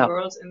boys and Yeah,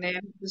 girls, and they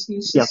have this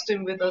new yeah,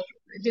 system with a.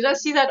 Did I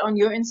see that on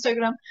your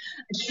Instagram?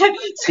 So,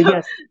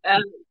 yes,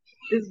 um,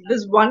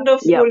 this yeah.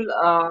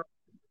 wonderful.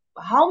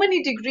 How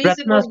many degrees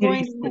it was Ratnagiri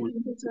going to the school.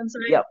 temperature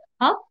inside? Yeah,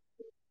 Huh?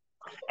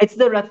 it's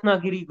the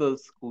Ratnagiri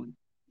Girls' School.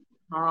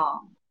 Ah,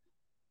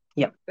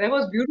 Yeah, that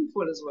was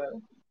beautiful as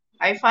well.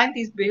 I find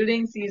these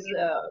buildings, these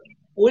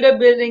older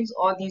buildings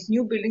or these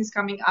new buildings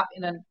coming up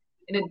in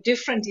a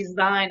different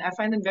design. I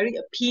find them very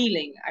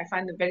appealing. I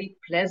find them very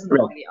pleasant right.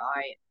 on the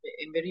eye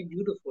and very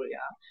beautiful.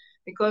 Yeah,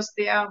 because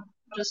they are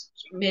just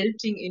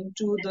melting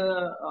into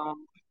the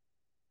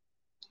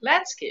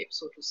landscape,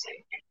 so to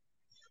say.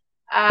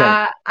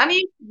 Correct. I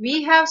mean,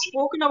 we have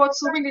spoken about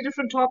so many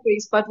different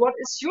topics, but what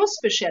is your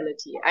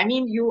specialty? I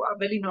mean, you are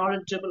very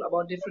knowledgeable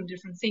about different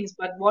things,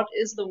 but what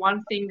is the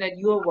one thing that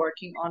you are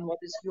working on? What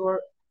is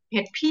your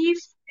pet peeve,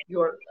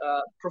 your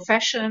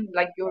profession,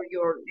 like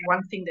your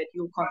one thing that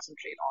you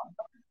concentrate on?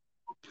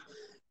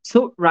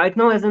 So right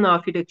now, as an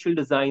architectural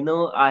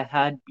designer, I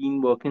had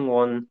been working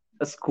on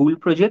a school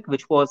project,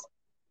 which was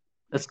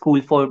a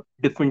school for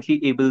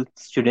differently able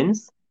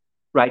students,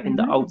 right in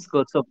the Mm-hmm.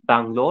 outskirts of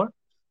Bangalore.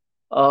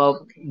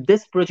 Okay.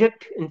 This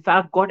project, in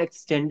fact, got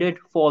extended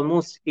for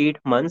almost 8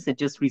 months. It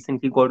just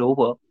recently got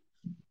over.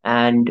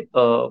 And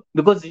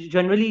because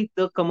generally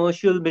the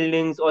commercial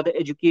buildings or the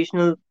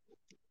educational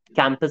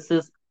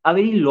campuses are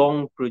very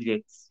long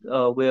projects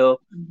where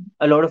Mm-hmm.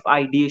 a lot of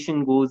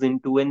ideation goes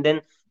into, and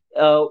then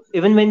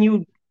even when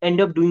you end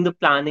up doing the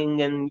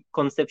planning and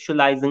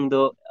conceptualizing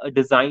the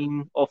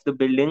design of the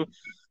building,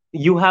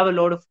 you have a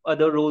lot of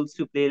other roles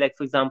to play, like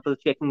for example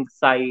checking the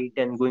site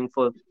and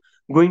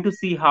going to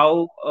see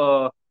how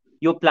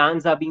your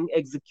plans are being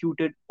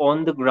executed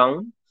on the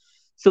ground.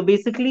 So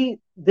basically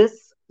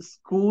this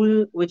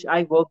school which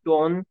I worked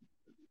on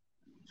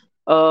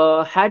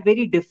had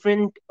very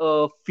different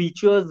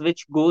features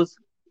which goes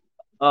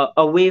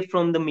away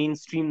from the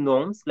mainstream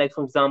norms. Like,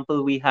 for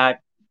example, we had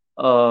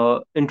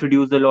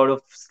introduced a lot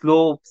of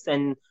slopes,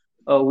 and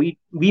we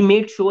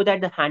made sure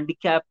that the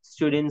handicapped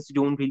students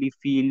don't really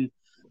feel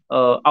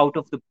out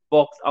of the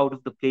box, out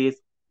of the place.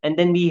 And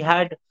then we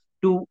had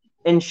to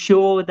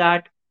ensure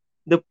that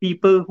the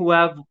people who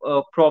have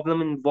a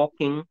problem in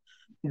walking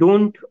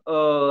don't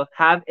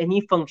have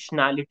any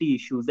functionality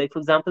issues. Like, for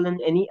example, in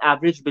any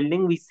average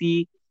building, we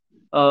see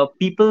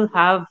people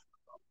have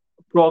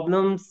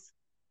problems.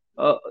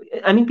 uh,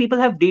 I mean, people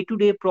have day to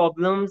day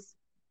problems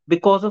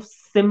because of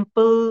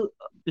simple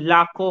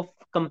lack of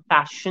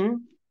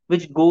compassion,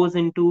 which goes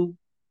into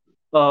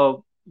uh,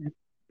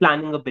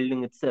 planning a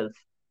building itself.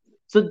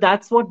 So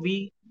that's what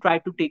we try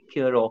to take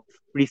care of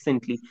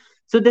recently.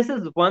 So this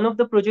is one of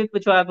the project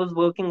which I was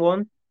working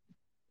on.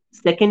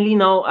 Secondly,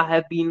 now I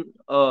have been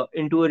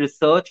into a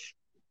research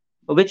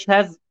which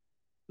has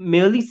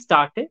merely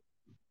started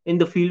in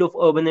the field of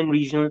urban and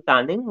regional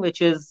planning,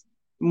 which is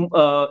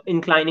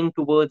inclining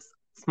towards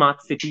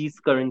smart cities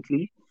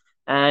currently.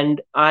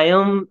 And I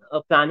am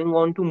planning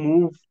on to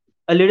move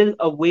a little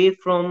away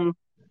from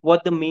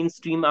what the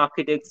mainstream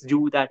architects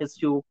do, that is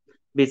to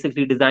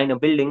basically design a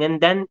building. And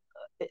then,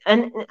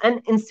 and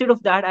instead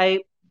of that, I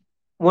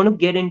want to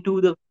get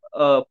into the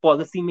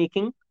policy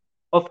making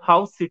of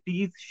how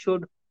cities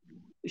should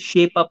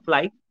shape up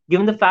like,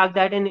 given the fact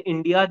that in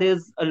India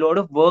there's a lot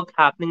of work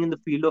happening in the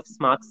field of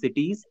smart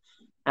cities.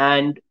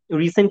 And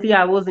recently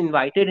I was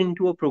invited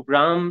into a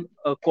program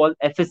called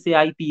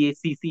FSAI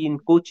PACC in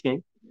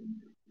Cochin,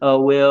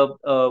 where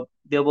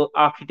there were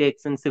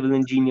architects and civil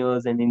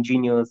engineers and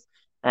engineers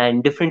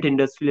and different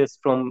industrialists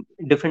from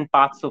different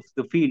parts of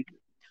the field.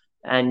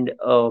 And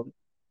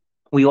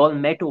we all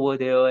met over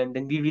there, and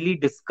then we really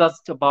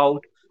discussed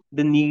about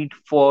the need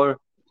for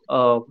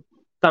uh,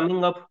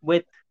 coming up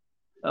with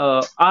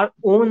our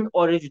own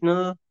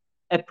original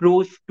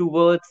approach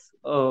towards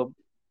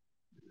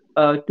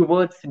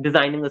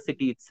designing a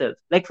city itself.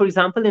 Like for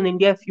example, in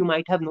India, if you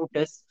might have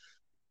noticed,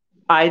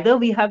 either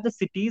we have the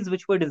cities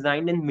which were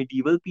designed in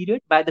medieval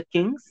period by the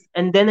kings,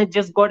 and then it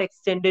just got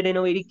extended in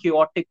a very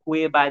chaotic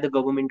way by the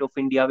government of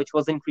India, which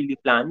wasn't really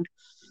planned.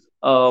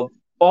 Uh,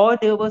 or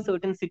there were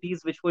certain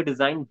cities which were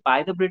designed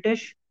by the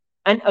British,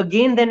 and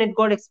again then it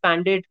got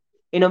expanded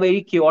in a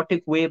very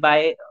chaotic way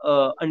by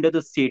under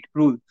the state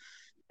rule.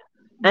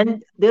 Mm-hmm.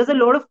 And there's a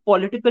lot of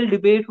political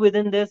debate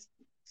within this,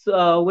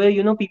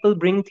 where people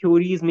bring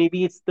theories.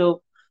 Maybe it's the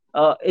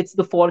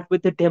fault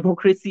with the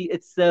democracy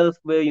itself,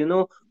 where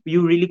you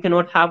really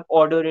cannot have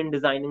order in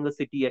designing a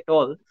city at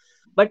all.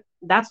 But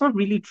that's not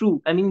really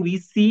true. I mean, we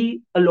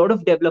see a lot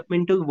of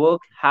developmental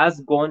work has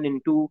gone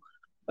into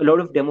a lot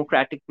of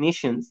democratic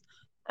nations,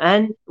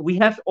 and we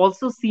have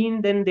also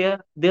seen then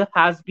there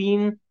has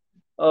been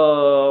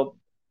uh,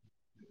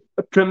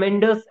 a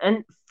tremendous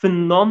and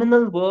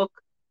phenomenal work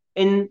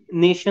in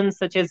nations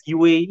such as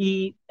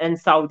UAE and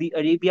Saudi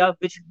Arabia,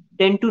 which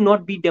tend to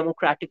not be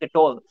democratic at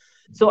all.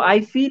 So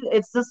I feel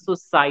it's the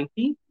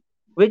society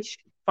which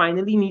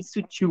finally needs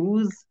to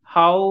choose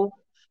how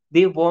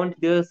they want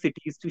their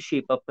cities to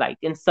shape up like.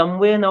 And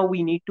somewhere now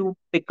we need to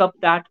pick up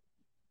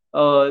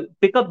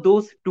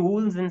those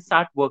tools and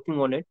start working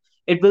on it.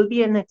 It will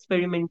be an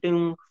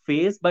experimenting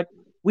phase, but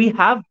we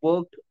have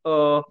worked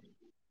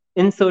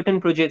in certain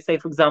projects.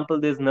 Like for example,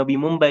 there's Navi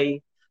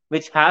Mumbai,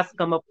 which has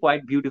come up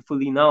quite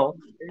beautifully now.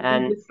 Very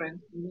And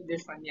different, very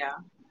different, yeah.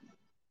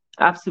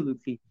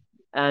 absolutely.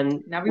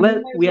 And Navi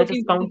well, Mumbai is we are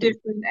just looking very counting.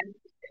 different, and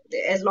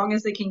as long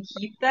as they can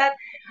keep that,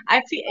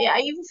 I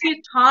even feel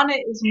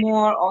Thane is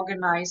more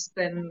organized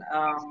than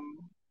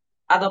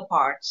other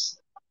parts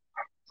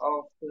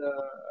of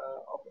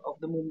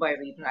the Mumbai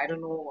region. I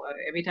don't know.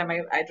 Every time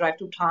I drive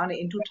to Thane,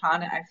 into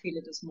Thane, I feel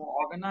it is more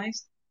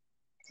organized.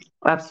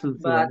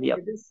 Absolutely, But ma'am. Yep.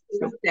 it is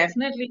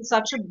definitely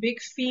such a big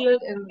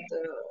field, and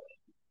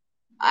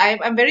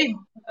I'm very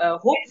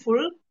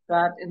hopeful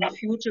that in the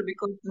future,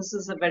 because this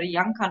is a very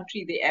young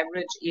country, the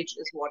average age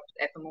is what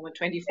at the moment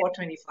 24,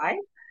 25.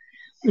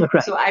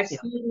 Right. So I Yeah.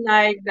 feel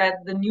like that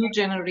the new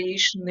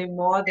generation, the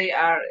more they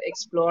are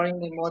exploring,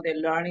 the more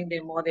they're learning, the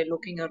more they're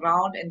looking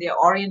around, and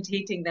they're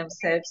orientating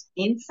themselves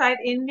inside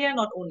India,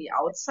 not only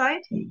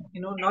outside.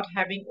 Not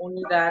having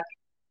only that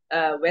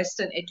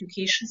Western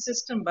education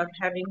system, but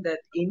having that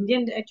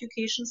Indian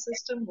education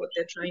system, what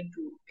they're trying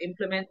to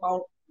implement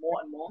more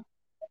and more,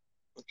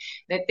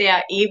 that they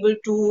are able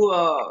to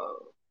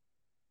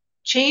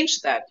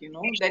change that.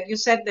 That you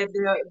said that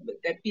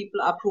that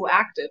people are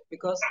proactive,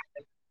 because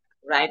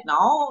right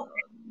now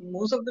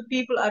most of the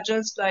people are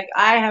just like,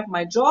 I have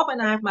my job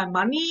and I have my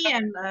money,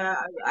 and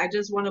I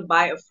just want to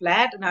buy a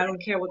flat and I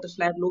don't care what the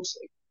flat looks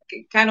like.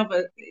 Kind of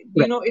a,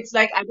 Right. it's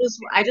like I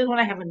just want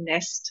to have a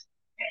nest.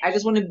 I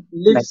just want to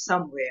live Right.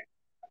 somewhere.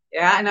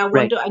 Yeah, and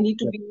Right. I need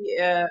to Yeah. be,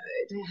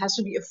 it has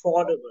to be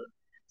affordable.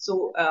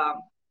 So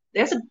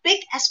there's a big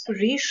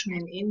aspiration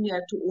in India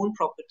to own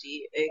property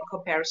in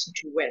comparison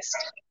to West.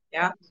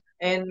 Yeah,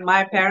 and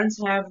my parents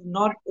have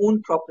not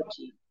owned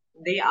property.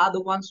 They are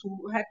the ones who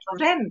had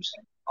rent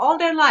all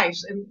their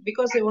lives, and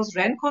because there was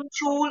rent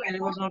control and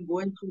it was not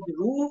going through the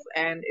roof,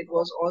 and it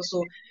was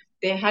also,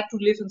 they had to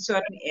live in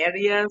certain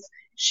areas,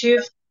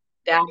 shift.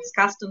 Dad's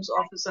customs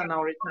officer,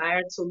 now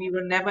retired, so we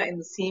were never in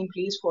the same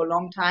place for a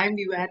long time.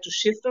 We had to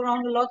shift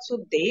around a lot, so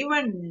they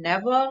were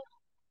never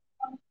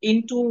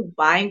into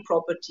buying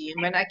property.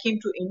 And when I came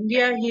to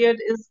India, here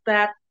it is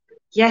that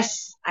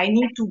yes, I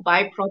need to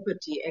buy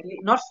property,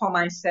 not for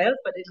myself,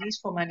 but at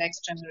least for my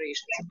next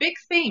generation. It's a big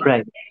thing.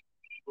 Right.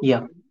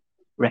 Yeah.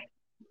 Right.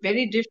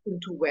 Very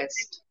different to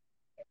West.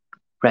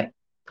 Right.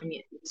 I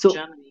mean, So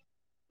Germany.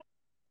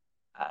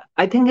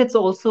 I think it's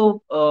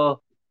also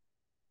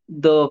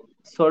the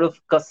sort of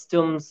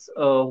customs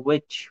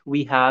which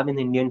we have in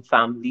Indian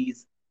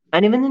families,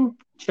 and even in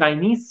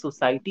Chinese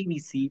society, we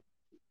see.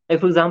 Like,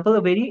 for example,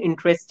 a very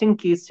interesting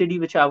case study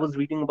which I was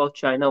reading about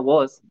China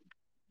was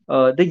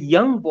the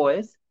young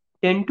boys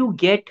tend to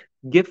get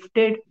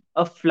gifted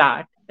a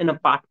flat, an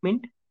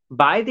apartment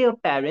by their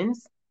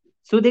parents,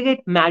 so they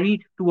get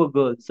married to a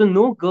girl. So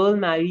no girl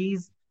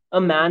marries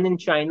a man in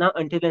China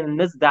until and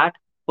unless that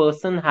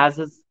person has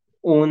his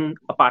own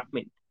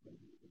apartment.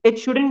 It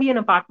shouldn't be an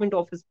apartment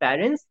of his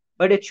parents,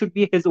 but it should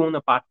be his own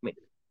apartment.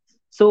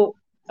 So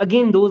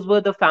again, those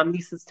were the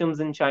family systems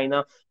in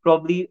China.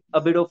 Probably a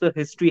bit of the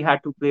history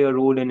had to play a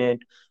role in it,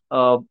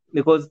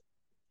 because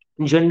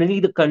generally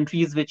the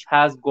countries which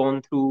has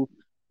gone through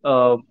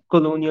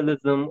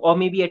colonialism, or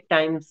maybe at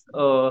times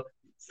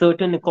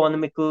certain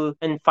economical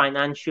and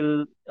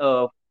financial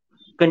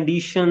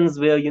conditions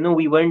where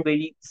we weren't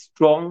very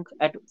strong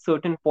at a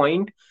certain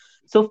point,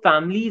 so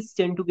families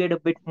tend to get a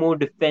bit more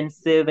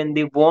defensive and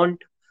they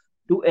want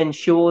to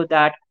ensure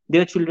that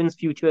their children's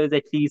future is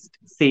at least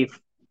safe,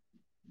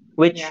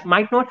 which Yeah,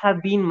 might not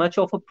have been much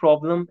of a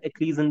problem, at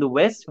least in the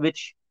West,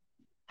 which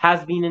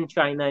has been in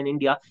China and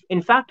India.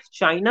 In fact,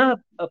 China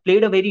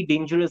played a very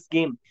dangerous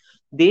game.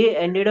 They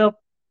ended up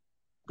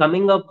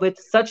coming up with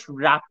such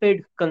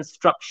rapid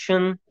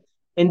construction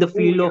in the oh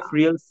field of yeah.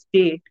 real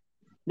estate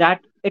that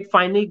it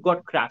finally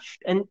got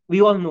crashed. And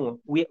we all know,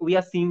 we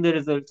are seeing the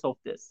results of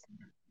this.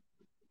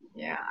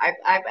 Yeah,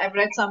 I've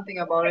read something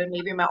about it.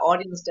 Maybe my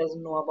audience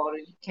doesn't know about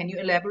it. Can you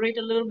elaborate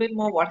a little bit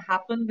more what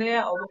happened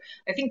there?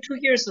 I think 2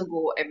 years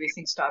ago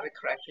everything started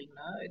crashing.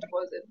 No? It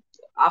was an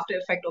after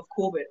effect of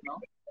COVID, no,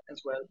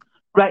 as well.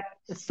 Right.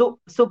 So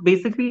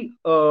basically,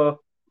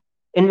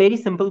 in very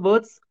simple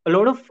words, a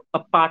lot of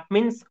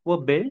apartments were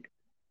built,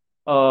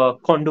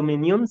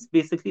 condominiums.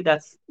 Basically,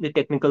 that's the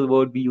technical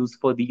word we use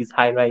for these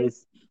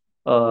high-rise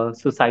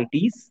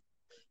societies,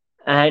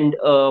 and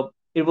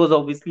it was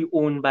obviously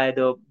owned by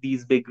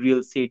these big real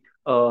estate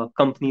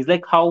companies,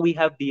 like how we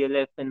have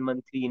DLF and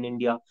Monthly in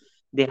India.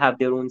 They have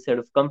their own set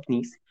of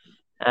companies,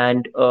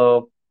 and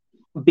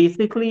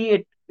basically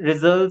it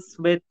results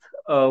with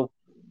uh,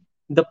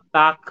 the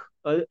pack.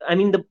 I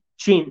mean the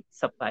chain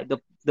supply,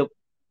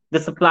 the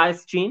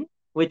supplies chain,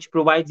 which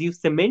provides you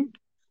cement.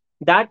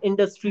 That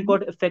industry Hmm.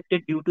 got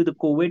affected due to the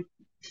COVID,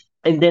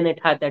 and then it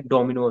had that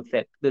domino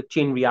effect, the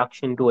chain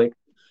reaction to it.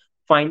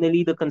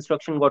 Finally, the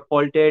construction got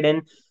halted,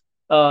 and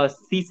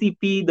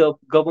CCP, the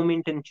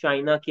government in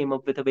China, came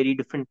up with a very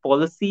different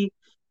policy,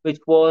 which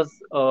was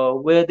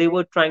where they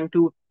were trying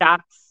to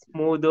tax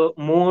more. They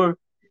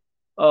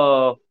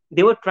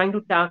were trying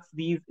to tax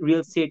these real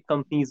estate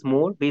companies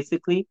more,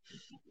 basically,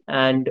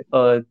 and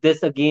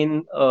this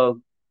again uh,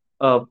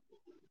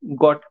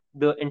 got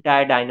the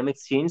entire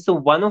dynamics changed. So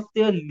one of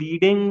their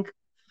leading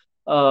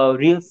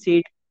real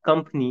estate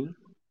company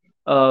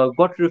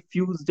got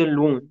refused a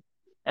loan,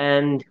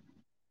 and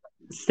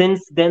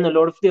since then a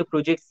lot of their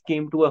projects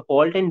came to a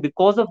halt. And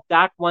because of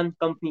that one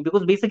company,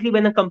 because basically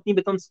when a company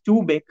becomes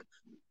too big,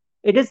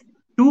 it is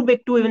too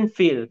big to even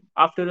fail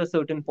after a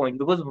certain point,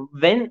 because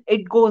when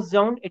it goes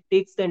down, it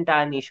takes the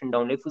entire nation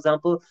down. Like, for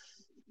example,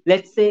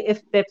 let's say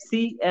if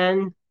Pepsi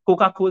and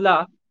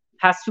Coca-Cola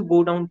has to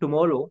go down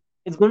tomorrow,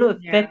 it's going to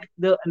Yeah. affect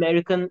the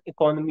American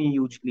economy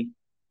hugely.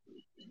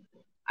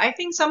 I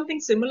think something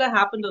similar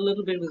happened a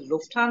little bit with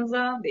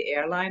Lufthansa, the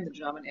airline, the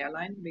German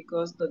airline,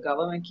 because the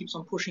government keeps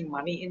on pushing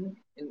money in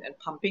and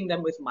pumping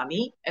them with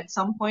money at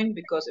some point.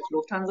 Because if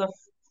Lufthansa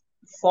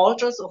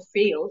falters or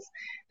fails,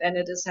 then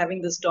it is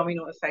having this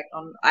domino effect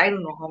on I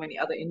don't know how many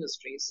other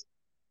industries.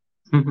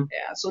 Mhm.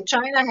 Yeah, so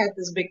China had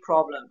this big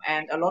problem,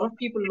 and a lot of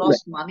people Right.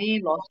 lost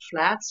money, lost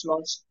flats,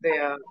 lost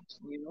their,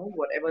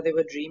 whatever they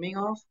were dreaming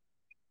of.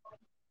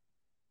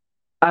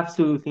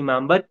 Absolutely,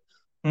 ma'am. But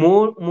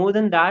more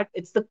than that,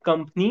 it's the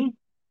company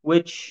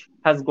which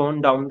has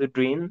gone down the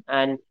drain,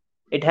 and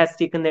it has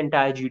taken the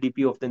entire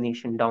GDP of the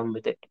nation down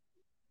with it.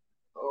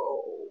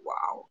 Oh,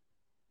 wow.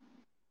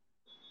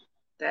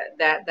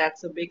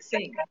 That's a big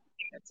thing.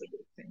 That's a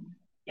big thing.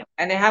 Yeah.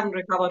 And they haven't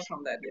recovered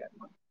from that yet.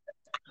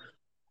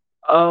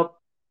 Uh,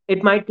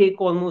 it might take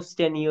almost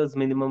 10 years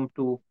minimum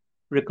to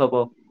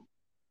recover.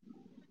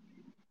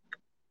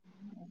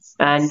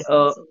 And That's a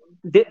lot.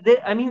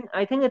 I mean,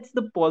 I think it's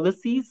the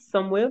policies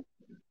somewhere.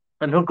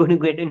 I'm not going to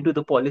get into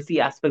the policy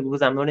aspect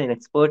because I'm not an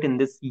expert in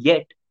this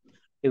yet,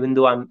 even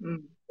though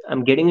Mm,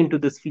 I'm getting into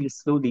this field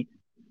slowly.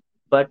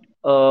 But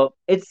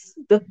it's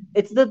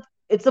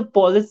the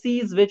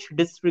policies which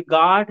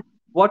disregard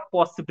what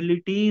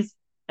possibilities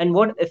and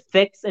what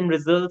effects and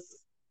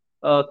results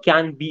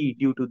can be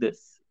due to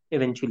this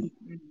eventually.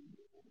 mm,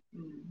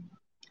 mm.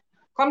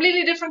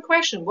 Completely different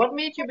question. What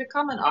made you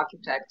become an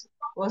architect?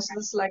 Was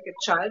this like a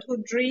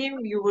childhood dream?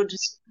 You were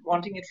just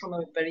wanting it from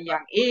a very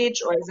young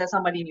age, or is there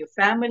somebody in your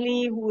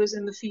family who is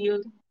in the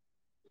field?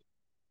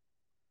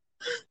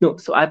 No,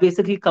 so I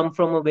basically come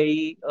from a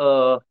very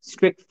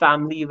strict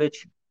family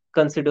which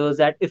considers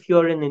that if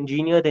you're an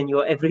engineer, then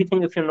you're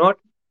everything. If you're not,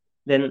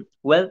 then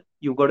well,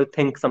 you've got to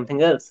think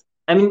something else.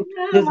 I mean,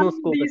 Yeah, there's one no of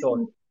scope at these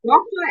all.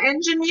 doctor,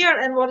 engineer,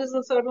 and what is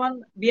the third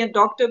one? Be a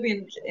doctor, be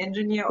an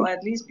engineer, or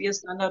at least be a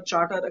standard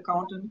chartered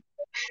accountant.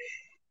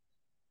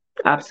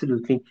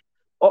 Absolutely.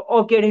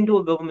 Or get into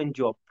a government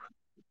job.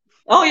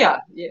 Oh yeah,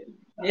 ये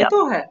Yeah,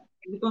 तो है,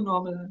 ये तो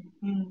normal है.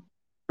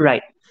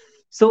 right.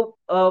 So,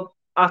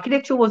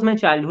 architecture was my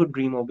childhood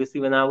dream,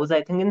 obviously. When I was,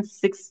 I think, in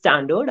sixth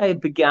standard, I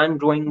began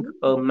drawing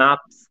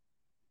maps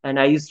and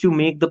I used to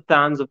make the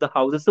plans of the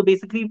houses. So,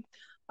 basically,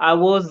 I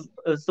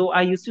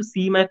used to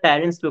see my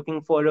parents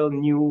looking for a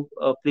new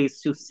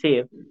place to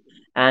stay.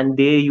 And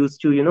they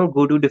used to,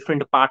 go to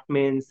different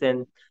apartments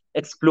and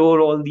explore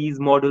all these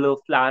modular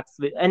flats.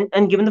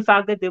 And given the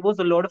fact that there was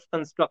a lot of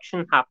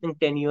construction happening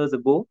 10 years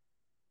ago,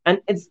 and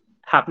it's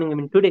happening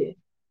even today.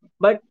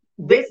 But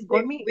Wait, this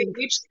got wait, me wait,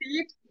 which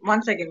state?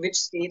 One second, which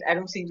state? I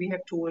don't think we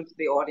have told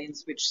the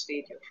audience which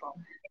state you're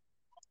from.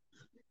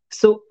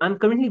 So I'm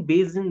currently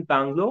based in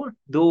Bangalore,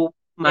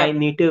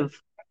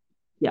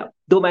 Yeah,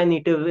 though my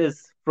native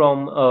is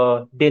from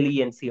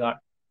Delhi NCR.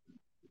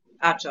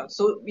 Acha.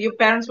 So your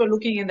parents were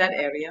looking in that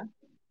area.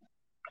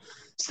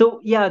 So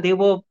yeah, they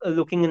were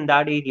looking in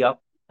that area,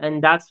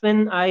 and that's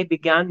when I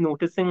began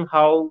noticing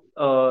how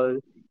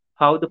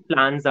the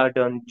plans are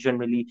done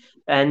generally.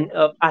 And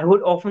I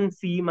would often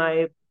see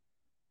my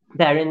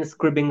parents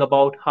cribbing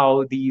about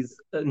how these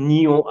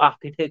neo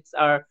architects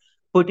are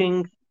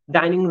putting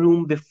dining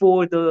room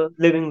before the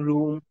living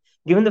room,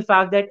 given the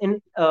fact that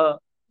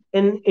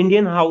in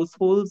Indian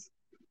households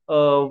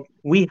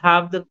we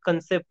have the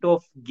concept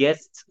of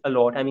guests a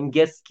lot. I mean,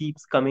 guests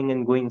keeps coming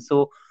and going.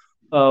 So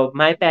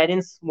my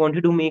parents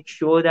wanted to make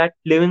sure that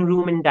living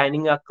room and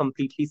dining are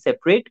completely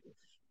separate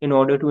in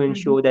order to Hmm.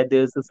 ensure that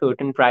there's a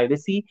certain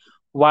privacy,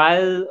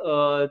 while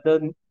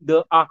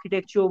the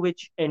architecture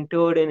which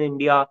entered in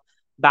India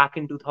back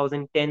in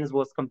 2010s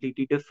was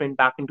completely different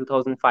back in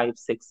 2005,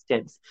 6,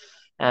 10s.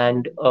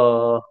 And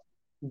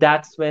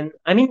that's when,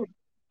 I mean,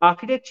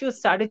 architecture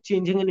started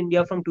changing in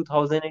India from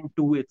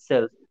 2002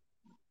 itself,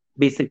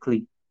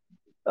 basically.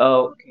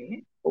 Uh,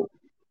 Okay.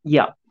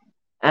 yeah.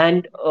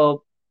 And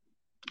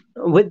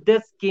with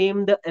this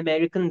came the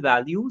American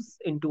values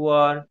into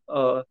our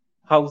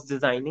house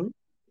designing.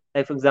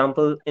 Like, for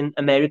example, in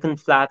American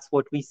flats,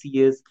 what we see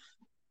is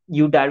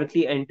you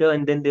directly enter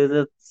and then there's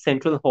a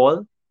central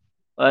hall,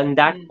 and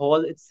that Mm,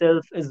 hall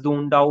itself is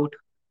zoned out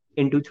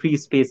into three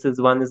spaces.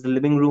 One is the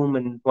living room,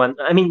 and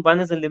one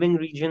is a living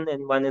region,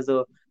 and one is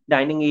a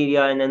dining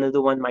area, and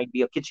another one might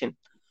be a kitchen.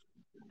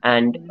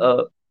 And mm,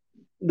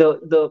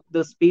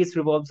 the space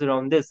revolves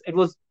around this. It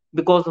was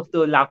because of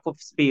the lack of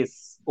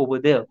space over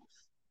there.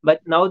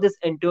 But now this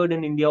entered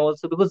in India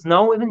also because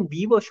now even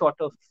we were short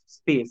of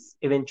space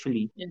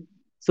eventually. yeah.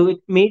 So it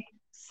made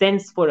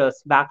sense for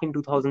us back in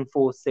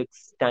 2004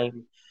 6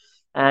 time.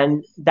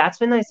 And that's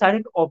when I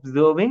started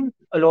observing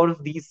a lot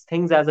of these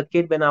things as a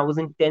kid. When I was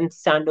in 10th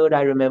standard,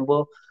 I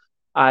remember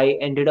I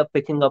ended up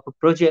picking up a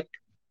project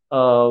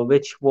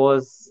which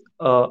was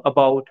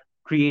about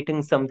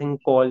creating something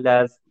called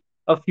as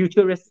a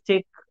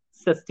futuristic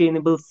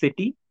sustainable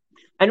city.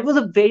 And it was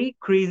a very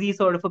crazy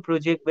sort of a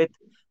project with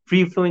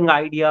free flowing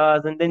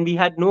ideas. And then we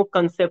had no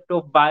concept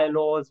of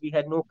bylaws, we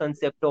had no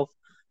concept of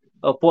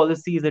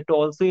policies at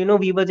all. So,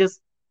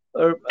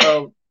 uh,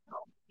 uh,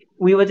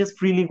 we were just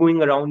freely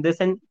going around this.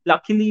 And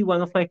luckily,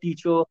 one of my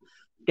teacher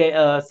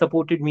supported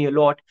me a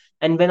lot. And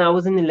when I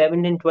was in 11th and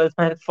 12th,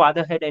 my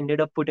father had ended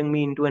up putting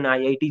me into an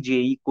IIT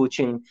JE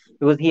coaching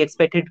because he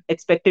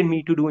expected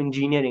me to do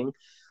engineering,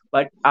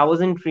 but I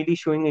wasn't really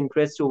showing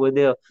interest over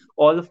there.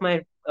 All of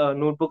my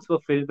notebooks were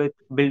filled with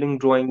building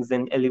drawings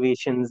and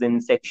elevations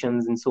and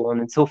sections and so on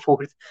and so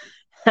forth.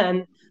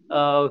 And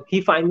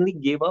he finally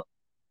gave up.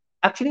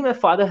 Actually, my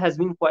father has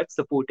been quite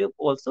supportive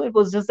also. It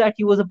was just that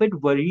he was a bit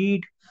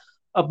worried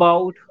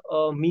about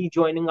me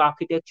joining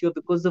architecture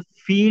because the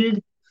field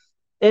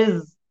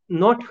is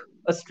not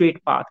a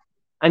straight path.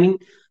 I mean,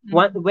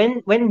 Mm.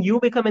 when you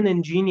become an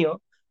engineer,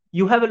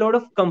 you have a lot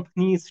of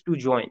companies to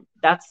join.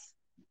 That's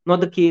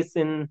not the case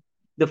in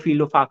the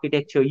field of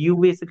architecture. You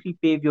basically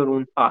pave your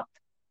own path.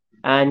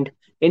 And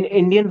in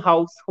Indian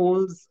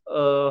households,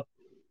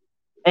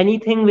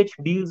 anything which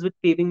deals with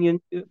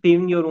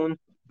paving your own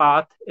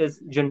path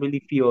is generally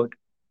feared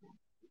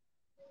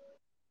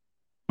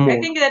I more.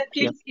 think that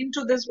Yeah, plays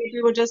into this what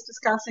we were just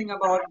discussing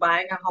about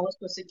buying a house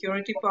for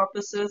security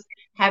purposes,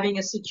 having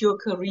a secure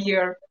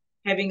career,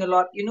 having a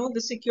lot.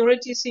 The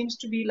security seems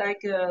to be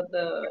like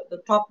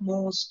the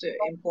topmost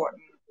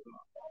important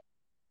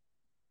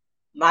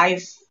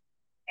life.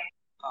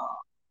 Uh,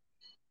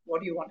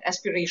 what do you want?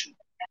 Aspiration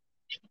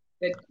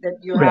that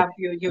you right, have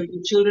your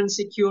children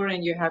secure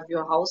and you have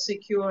your house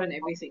secure and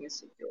everything is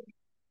secure.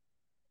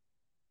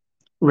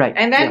 right.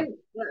 And Yeah, then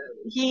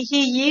he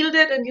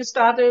yielded and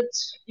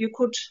you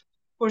could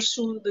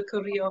pursue the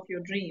career of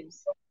your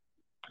dreams.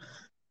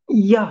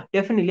 yeah,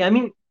 definitely. I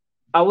mean,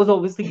 I was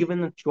obviously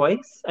given a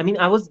choice. I mean,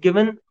 I was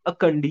given a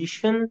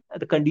condition.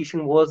 The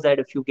condition was that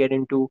if you get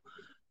into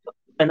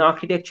an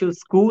architectural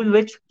school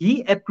which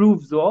he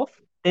approves of,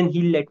 then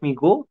he'll let me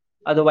go.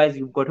 Otherwise,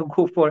 you've got to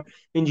go for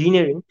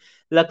engineering.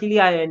 Luckily,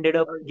 I ended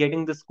up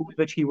getting the school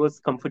which he was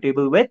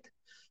comfortable with,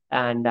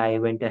 and I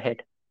went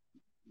ahead.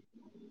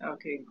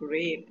 Okay,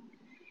 great.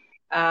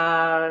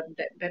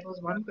 That was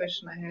one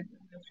question I had.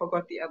 I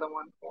forgot the other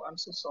one. Oh, I'm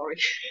so sorry.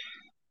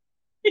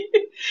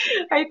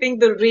 I think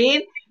the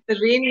rain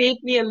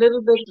made me a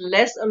little bit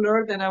less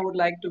alert than I would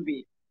like to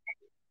be.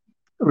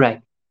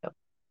 Right. Yep.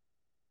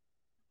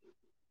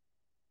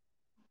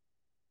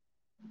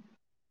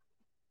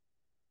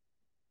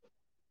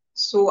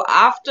 So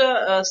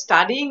after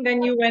studying,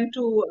 then you went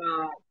to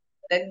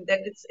then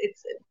it's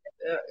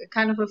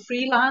kind of a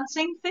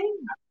freelancing thing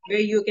where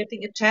you're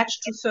getting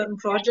attached to certain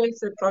projects.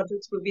 The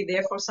projects will be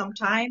there for some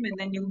time, and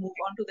then you move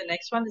on to the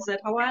next one. Is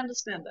that how I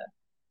understand that?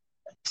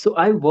 So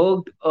I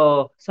worked.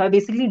 So I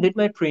basically did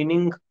my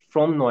training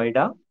from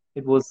Noida.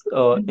 It was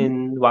Hmm.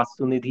 in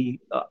Vastunidhi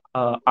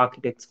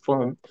Architects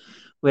firm,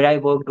 where I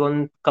worked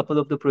on a couple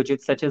of the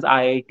projects such as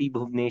IIT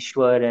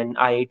Bhubaneswar and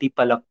IIT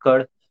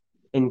Palakkad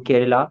in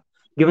Kerala.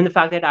 Given the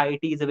fact that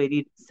IIT is a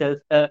very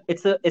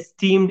it's a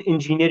esteemed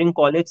engineering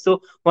college.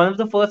 So one of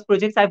the first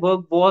projects I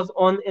worked was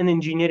on an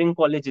engineering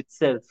college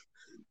itself.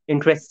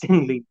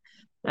 Interestingly,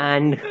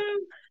 and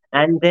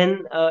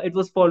then it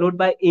was followed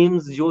by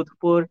AIMS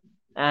Jodhpur,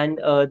 and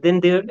then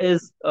there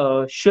is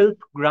Shilp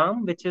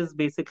Gram, which is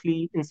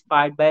basically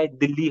inspired by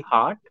Delhi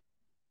Heart.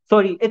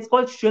 Sorry, it's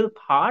called Shilp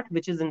Heart,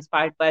 which is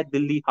inspired by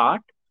Delhi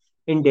Heart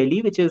in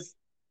Delhi, which is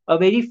a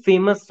very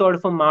famous sort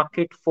of a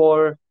market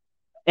for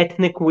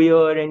ethnic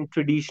wear and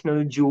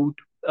traditional jute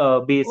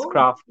based Oh,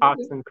 craft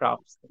arts okay. and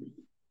crafts.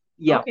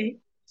 Yeah. Okay.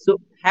 So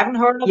Haven't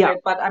heard of yeah,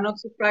 it, but I'm not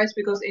surprised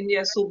because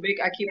India is so big.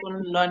 I keep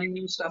on learning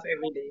new stuff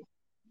every day.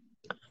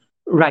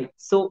 right.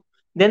 So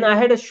then I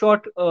had a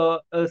short.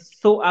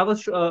 So I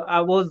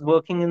was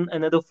working in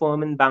another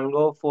firm in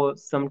Bangalore for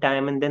some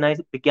time, and then I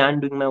began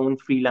doing my own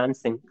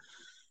freelancing.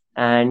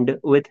 And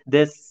with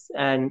this,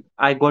 and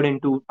I got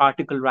into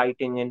article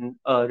writing and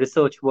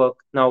research work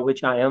now,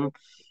 which I am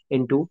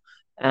into,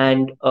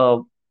 and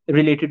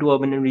related to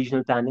urban and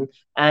regional planning.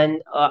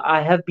 And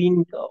I have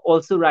been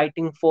also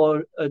writing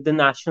for the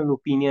National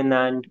Opinion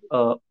and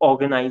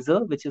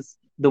Organizer, which is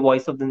the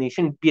Voice of the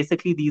Nation.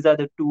 Basically, these are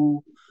the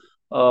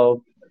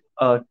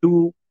uh,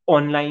 two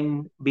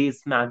online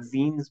based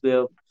magazines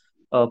where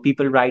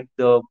people write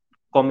the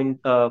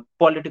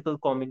political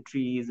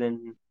commentaries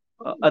and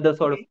other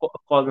sort of Okay.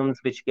 columns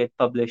which get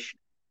published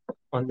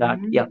on that.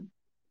 Yeah. Mm.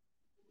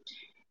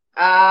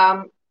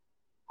 Um,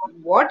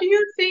 what do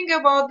you think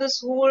about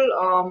this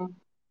whole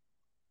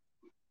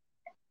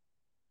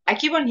I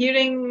keep on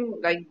hearing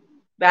like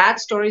bad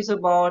stories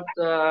about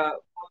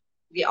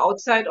the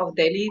outside of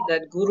Delhi,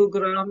 that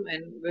Gurugram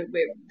and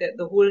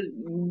the whole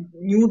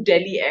New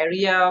Delhi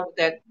area,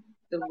 that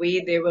the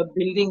way they were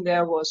building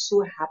there was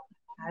so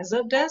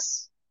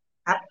haphazardous,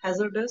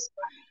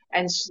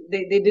 and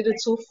they did it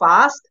so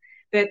fast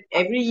that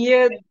every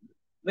year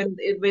when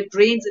it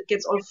rains, it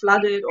gets all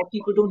flooded, or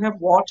people don't have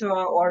water,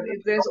 or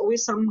if there's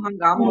always some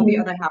hangama or the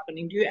other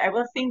happening. Do you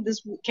ever think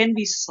this can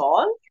be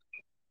solved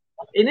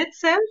in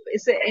itself?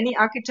 Is there any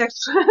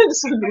architectural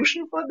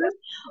solution for this?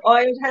 Or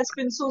it has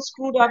been so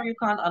screwed up you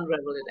can't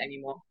unravel it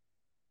anymore?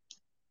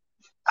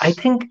 I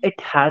think it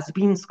has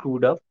been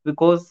screwed up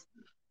because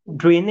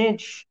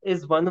drainage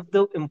is one of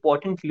the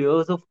important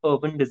layers of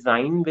urban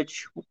design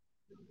which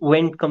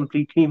went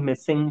completely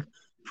missing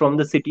from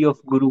the city of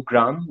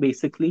Gurugram,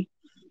 basically.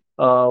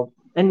 Uh,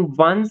 and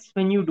once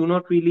when you do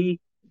not really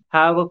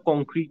have a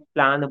concrete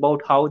plan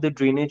about how the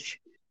drainage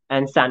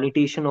and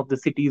sanitation of the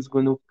city is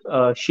going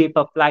to shape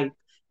up life,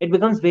 it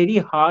becomes very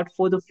hard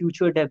for the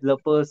future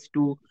developers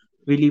to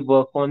really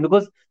work on,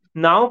 because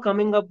now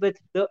coming up with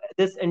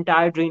this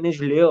entire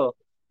drainage layer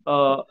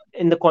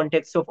in the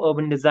context of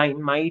urban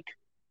design might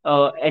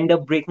end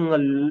up breaking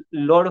a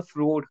lot of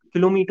road,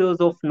 kilometers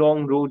of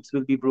long roads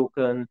will be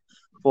broken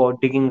for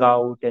digging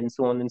out and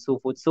so on and so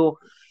forth. So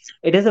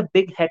it is a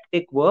big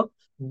hectic work,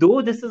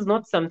 though this is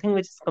not something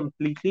which is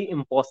completely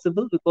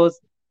impossible, because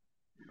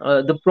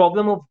the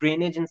problem of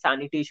drainage and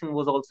sanitation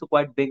was also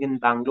quite big in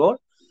Bangalore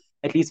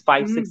at least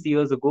five, Mm. 6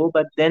 years ago.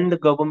 But then the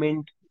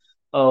government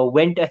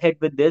went ahead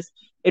with this.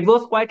 It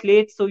was quite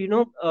late, so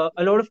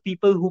a lot of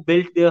people who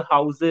built their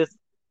houses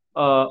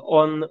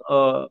on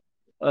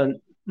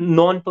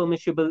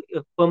non-permissible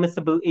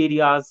permissible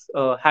areas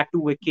had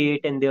to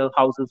vacate, and their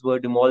houses were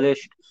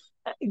demolished,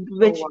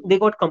 Oh, which wow. they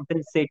got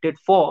compensated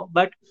for.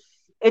 But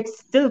it's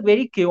still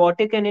very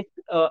chaotic, and it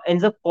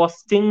ends up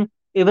costing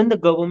even the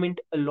government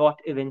a lot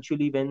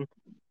eventually when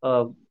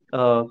uh,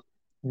 uh,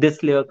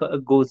 this layer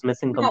goes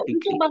missing हाँ, उल्टा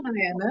completely.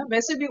 बनाया है ना,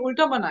 वैसे भी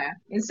उल्टा बनाया.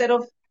 Instead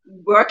of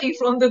working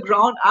from the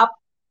ground up,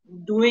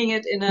 doing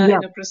it Yeah,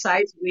 in a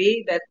precise way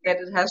that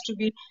it has to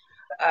be.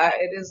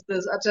 It is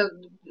this. Acha,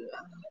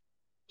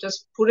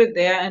 just put it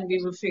there, and we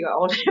will figure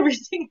out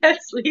everything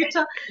else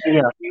later.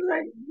 yeah,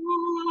 Like,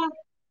 "Ah,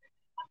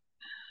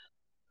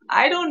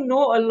 I don't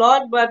know a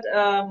lot, but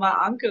my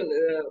uncle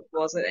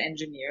was an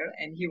engineer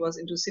and he was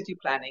into city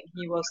planning.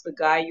 He was the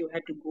guy you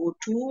had to go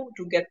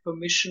to get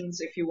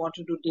permissions if you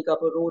wanted to dig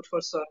up a road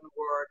for certain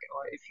work,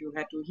 or if you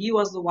had to. He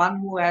was the one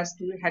who had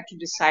to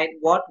decide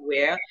what,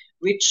 where,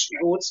 which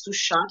roads to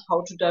shut,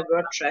 how to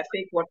divert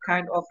traffic, what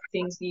kind of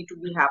things need to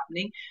be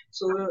happening.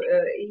 So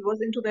he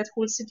was into that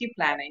whole city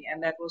planning,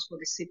 and that was for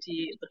the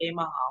city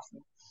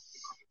Bremerhaven.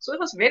 So it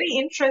was very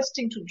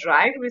interesting to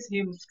drive with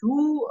him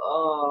through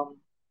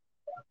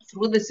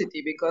the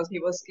city because he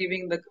was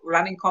giving the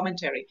running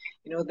commentary.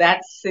 You know,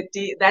 that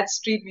city, that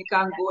street we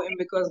can't go in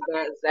because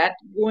there's that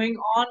going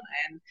on.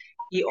 And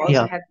he also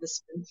yeah. had the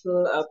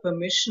special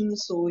permission.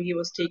 So he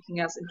was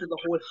taking us into the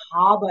whole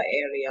harbor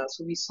area.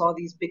 So we saw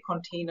these big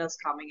containers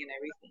coming and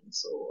everything.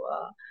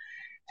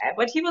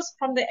 But he was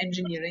from the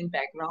engineering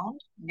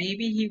background.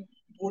 Maybe he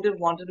would have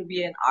wanted to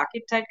be an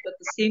architect, but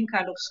the same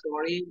kind of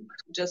story,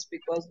 just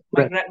because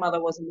my Right,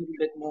 grandmother was a little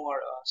bit more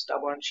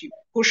stubborn, she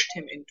pushed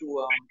him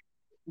into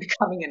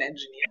becoming an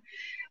engineer.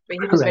 But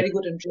he was right. very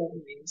good in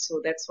drawing,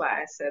 so that's why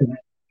I said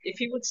if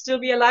he would still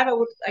be alive,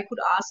 I could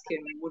ask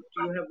him, would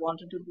you have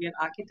wanted to be an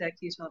architect?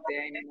 He's not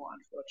there anymore,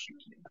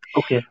 unfortunately.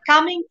 Okay.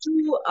 Coming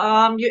to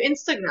your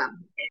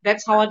Instagram,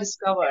 that's how I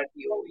discovered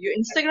you. Your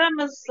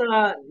Instagram is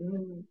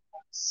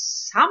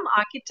some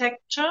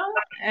architecture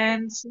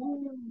and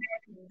some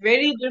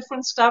very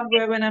different stuff.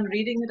 Where when I'm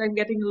reading it, I'm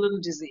getting a little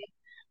dizzy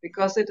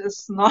because it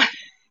is not.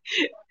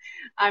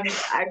 I'm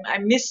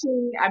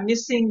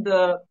missing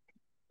the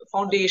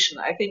foundation.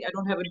 I think I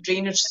don't have a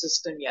drainage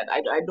system yet.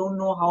 I don't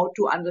know how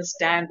to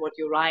understand what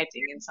you're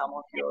writing in some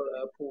of your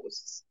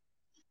posts.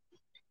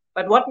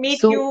 But what made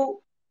So,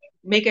 you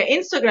make an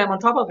Instagram on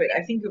top of it?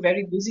 I think you're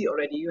very busy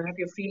already. You have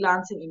your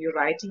freelancing and your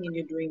writing and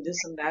you're doing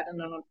this and that. And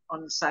then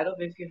on the side of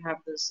it, you have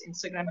this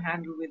Instagram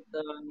handle with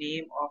the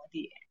name of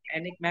the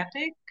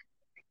enigmatic.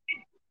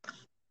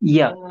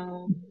 yeah,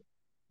 Uh,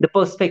 the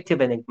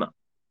perspective enigma.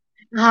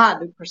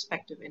 the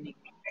perspective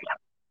enigma.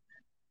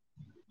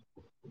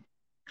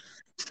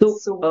 So,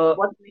 So uh,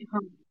 what?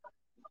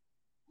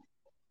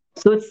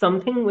 so it's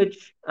something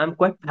which I'm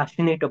quite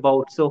passionate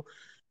about. So,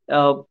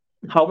 uh,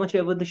 how much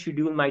ever the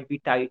schedule might be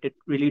tight, it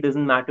really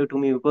doesn't matter to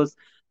me, because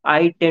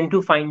I tend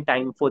to find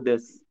time for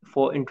this,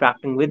 for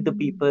interacting with the Mm,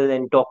 people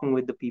and talking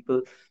with the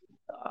people.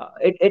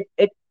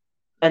 It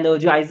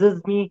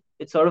energizes me.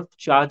 It sort of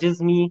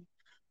charges me,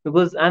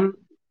 because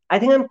I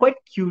think I'm quite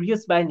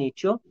curious by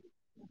nature,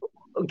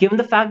 given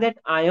the fact that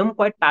I am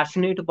quite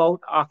passionate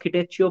about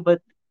architecture,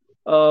 but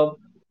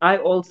I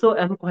also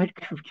am quite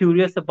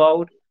curious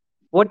about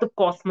what the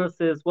cosmos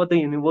is, what the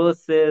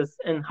universe is,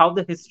 and how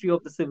the history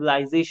of the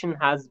civilization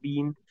has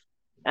been.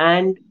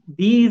 And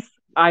these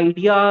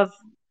ideas,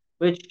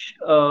 which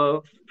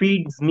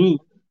feeds me,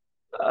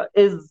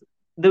 is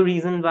the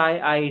reason why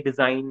I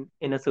design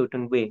in a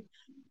certain way.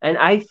 And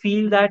I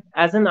feel that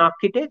as an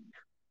architect,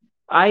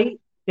 I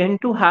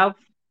tend to have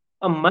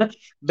a much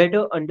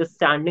better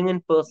understanding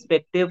and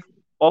perspective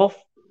of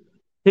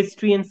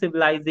history and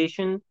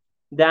civilization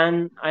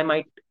than I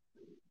might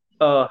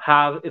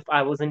have if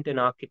I wasn't an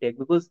architect.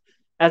 Because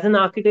as an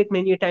architect,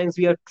 many a times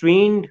we are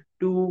trained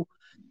to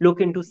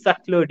look into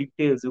subtler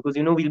details, because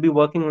we'll be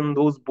working on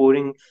those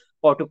boring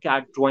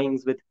AutoCAD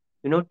drawings with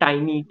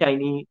tiny,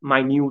 tiny,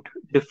 minute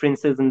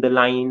differences in the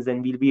lines,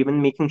 and we'll be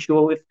even making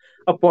sure if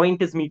a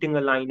point is meeting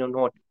a line or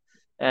not.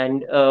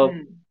 And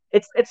mm,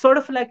 it's sort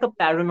of like a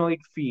paranoid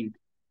field.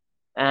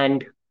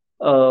 And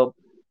uh,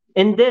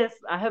 in this,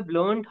 I have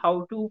learned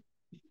how to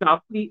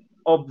sharply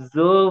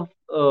observe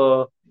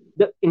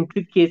the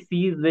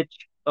intricacies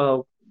which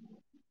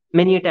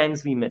many a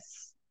times we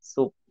miss.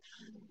 So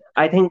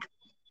I think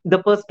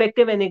the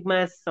perspective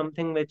enigma is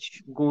something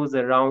which goes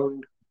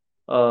around,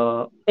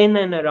 in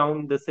and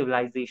around the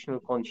civilizational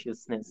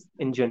consciousness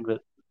in general.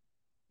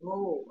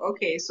 Oh,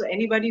 okay. So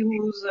anybody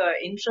who's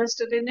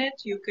interested in it,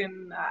 you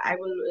can, I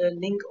will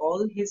link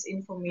all his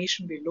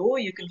information below.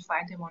 You can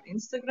find him on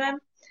Instagram.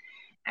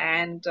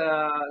 And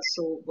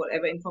so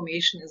whatever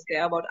information is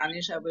there about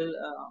Anish, I will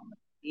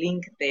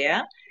link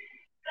there.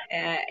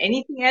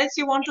 Anything else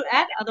you want to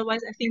add?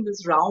 Otherwise, I think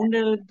this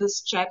rounded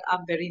this chat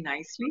up very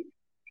nicely.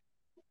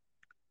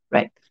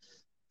 Right.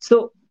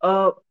 So,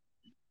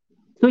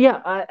 so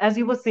yeah, as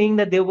you were saying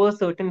that there were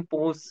certain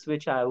posts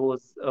which I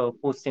was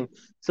posting.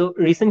 So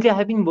recently, I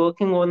have been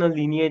working on a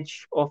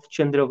lineage of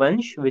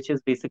Chandravansh, which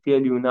is basically a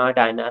lunar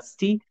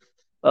dynasty.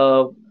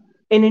 Uh,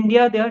 in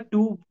India, there are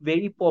two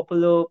very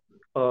popular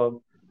uh,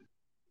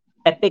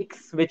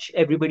 epics which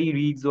everybody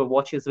reads or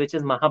watches, which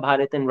is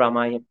Mahabharata and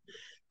Ramayana.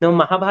 Now,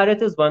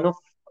 Mahabharata is one of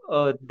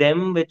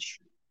them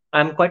which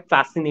I'm quite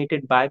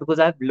fascinated by because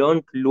I've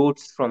learned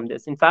loads from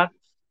this. In fact,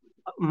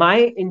 my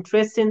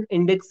interest in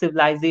Indic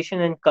civilization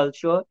and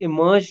culture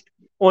emerged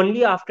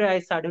only after I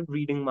started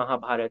reading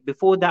Mahabharata.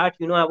 Before that,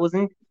 I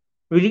wasn't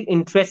really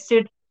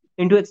interested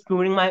into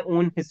exploring my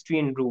own history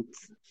and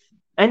roots.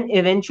 And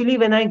eventually,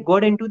 when I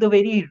got into the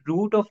very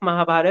root of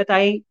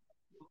Mahabharata,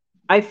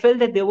 I felt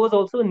that there was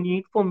also a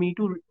need for me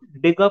to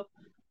dig up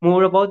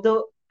more about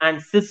the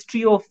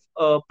ancestry of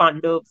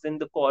Pandavas and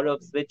the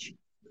Kauravas, which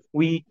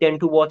we tend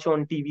to watch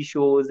on TV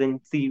shows and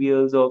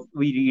serials or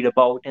we read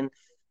about, and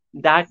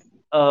that's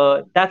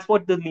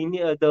what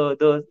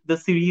the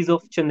series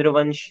of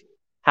Chandravansh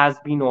has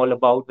been all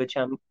about, which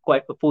I'm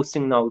quite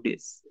posting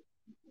nowadays.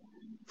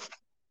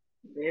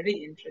 Very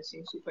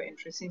interesting, super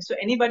interesting. So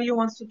anybody who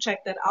wants to check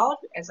that out,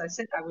 as I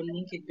said, I will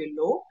link it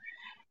below.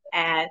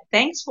 And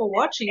thanks for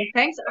watching.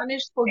 Thanks,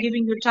 Anish, for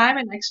giving your time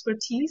and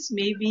expertise.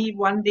 Maybe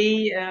one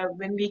day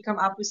when we come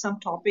up with some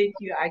topic,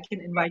 I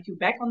can invite you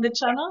back on the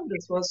channel.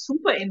 This was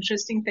super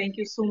interesting. Thank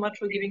you so much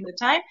for giving the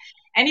time.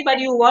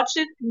 Anybody who watched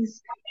it,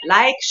 please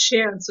like,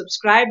 share, and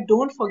subscribe.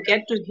 Don't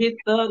forget to hit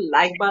the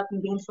like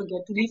button. Don't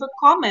forget to leave a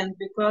comment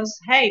because,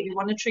 hey, we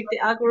want to trick the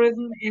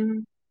algorithm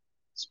in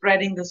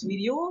spreading this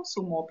video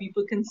so more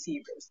people can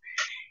see this.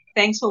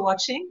 Thanks for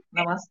watching.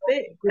 Namaste.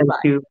 Thank Goodbye.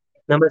 you.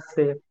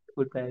 Namaste.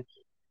 Goodbye.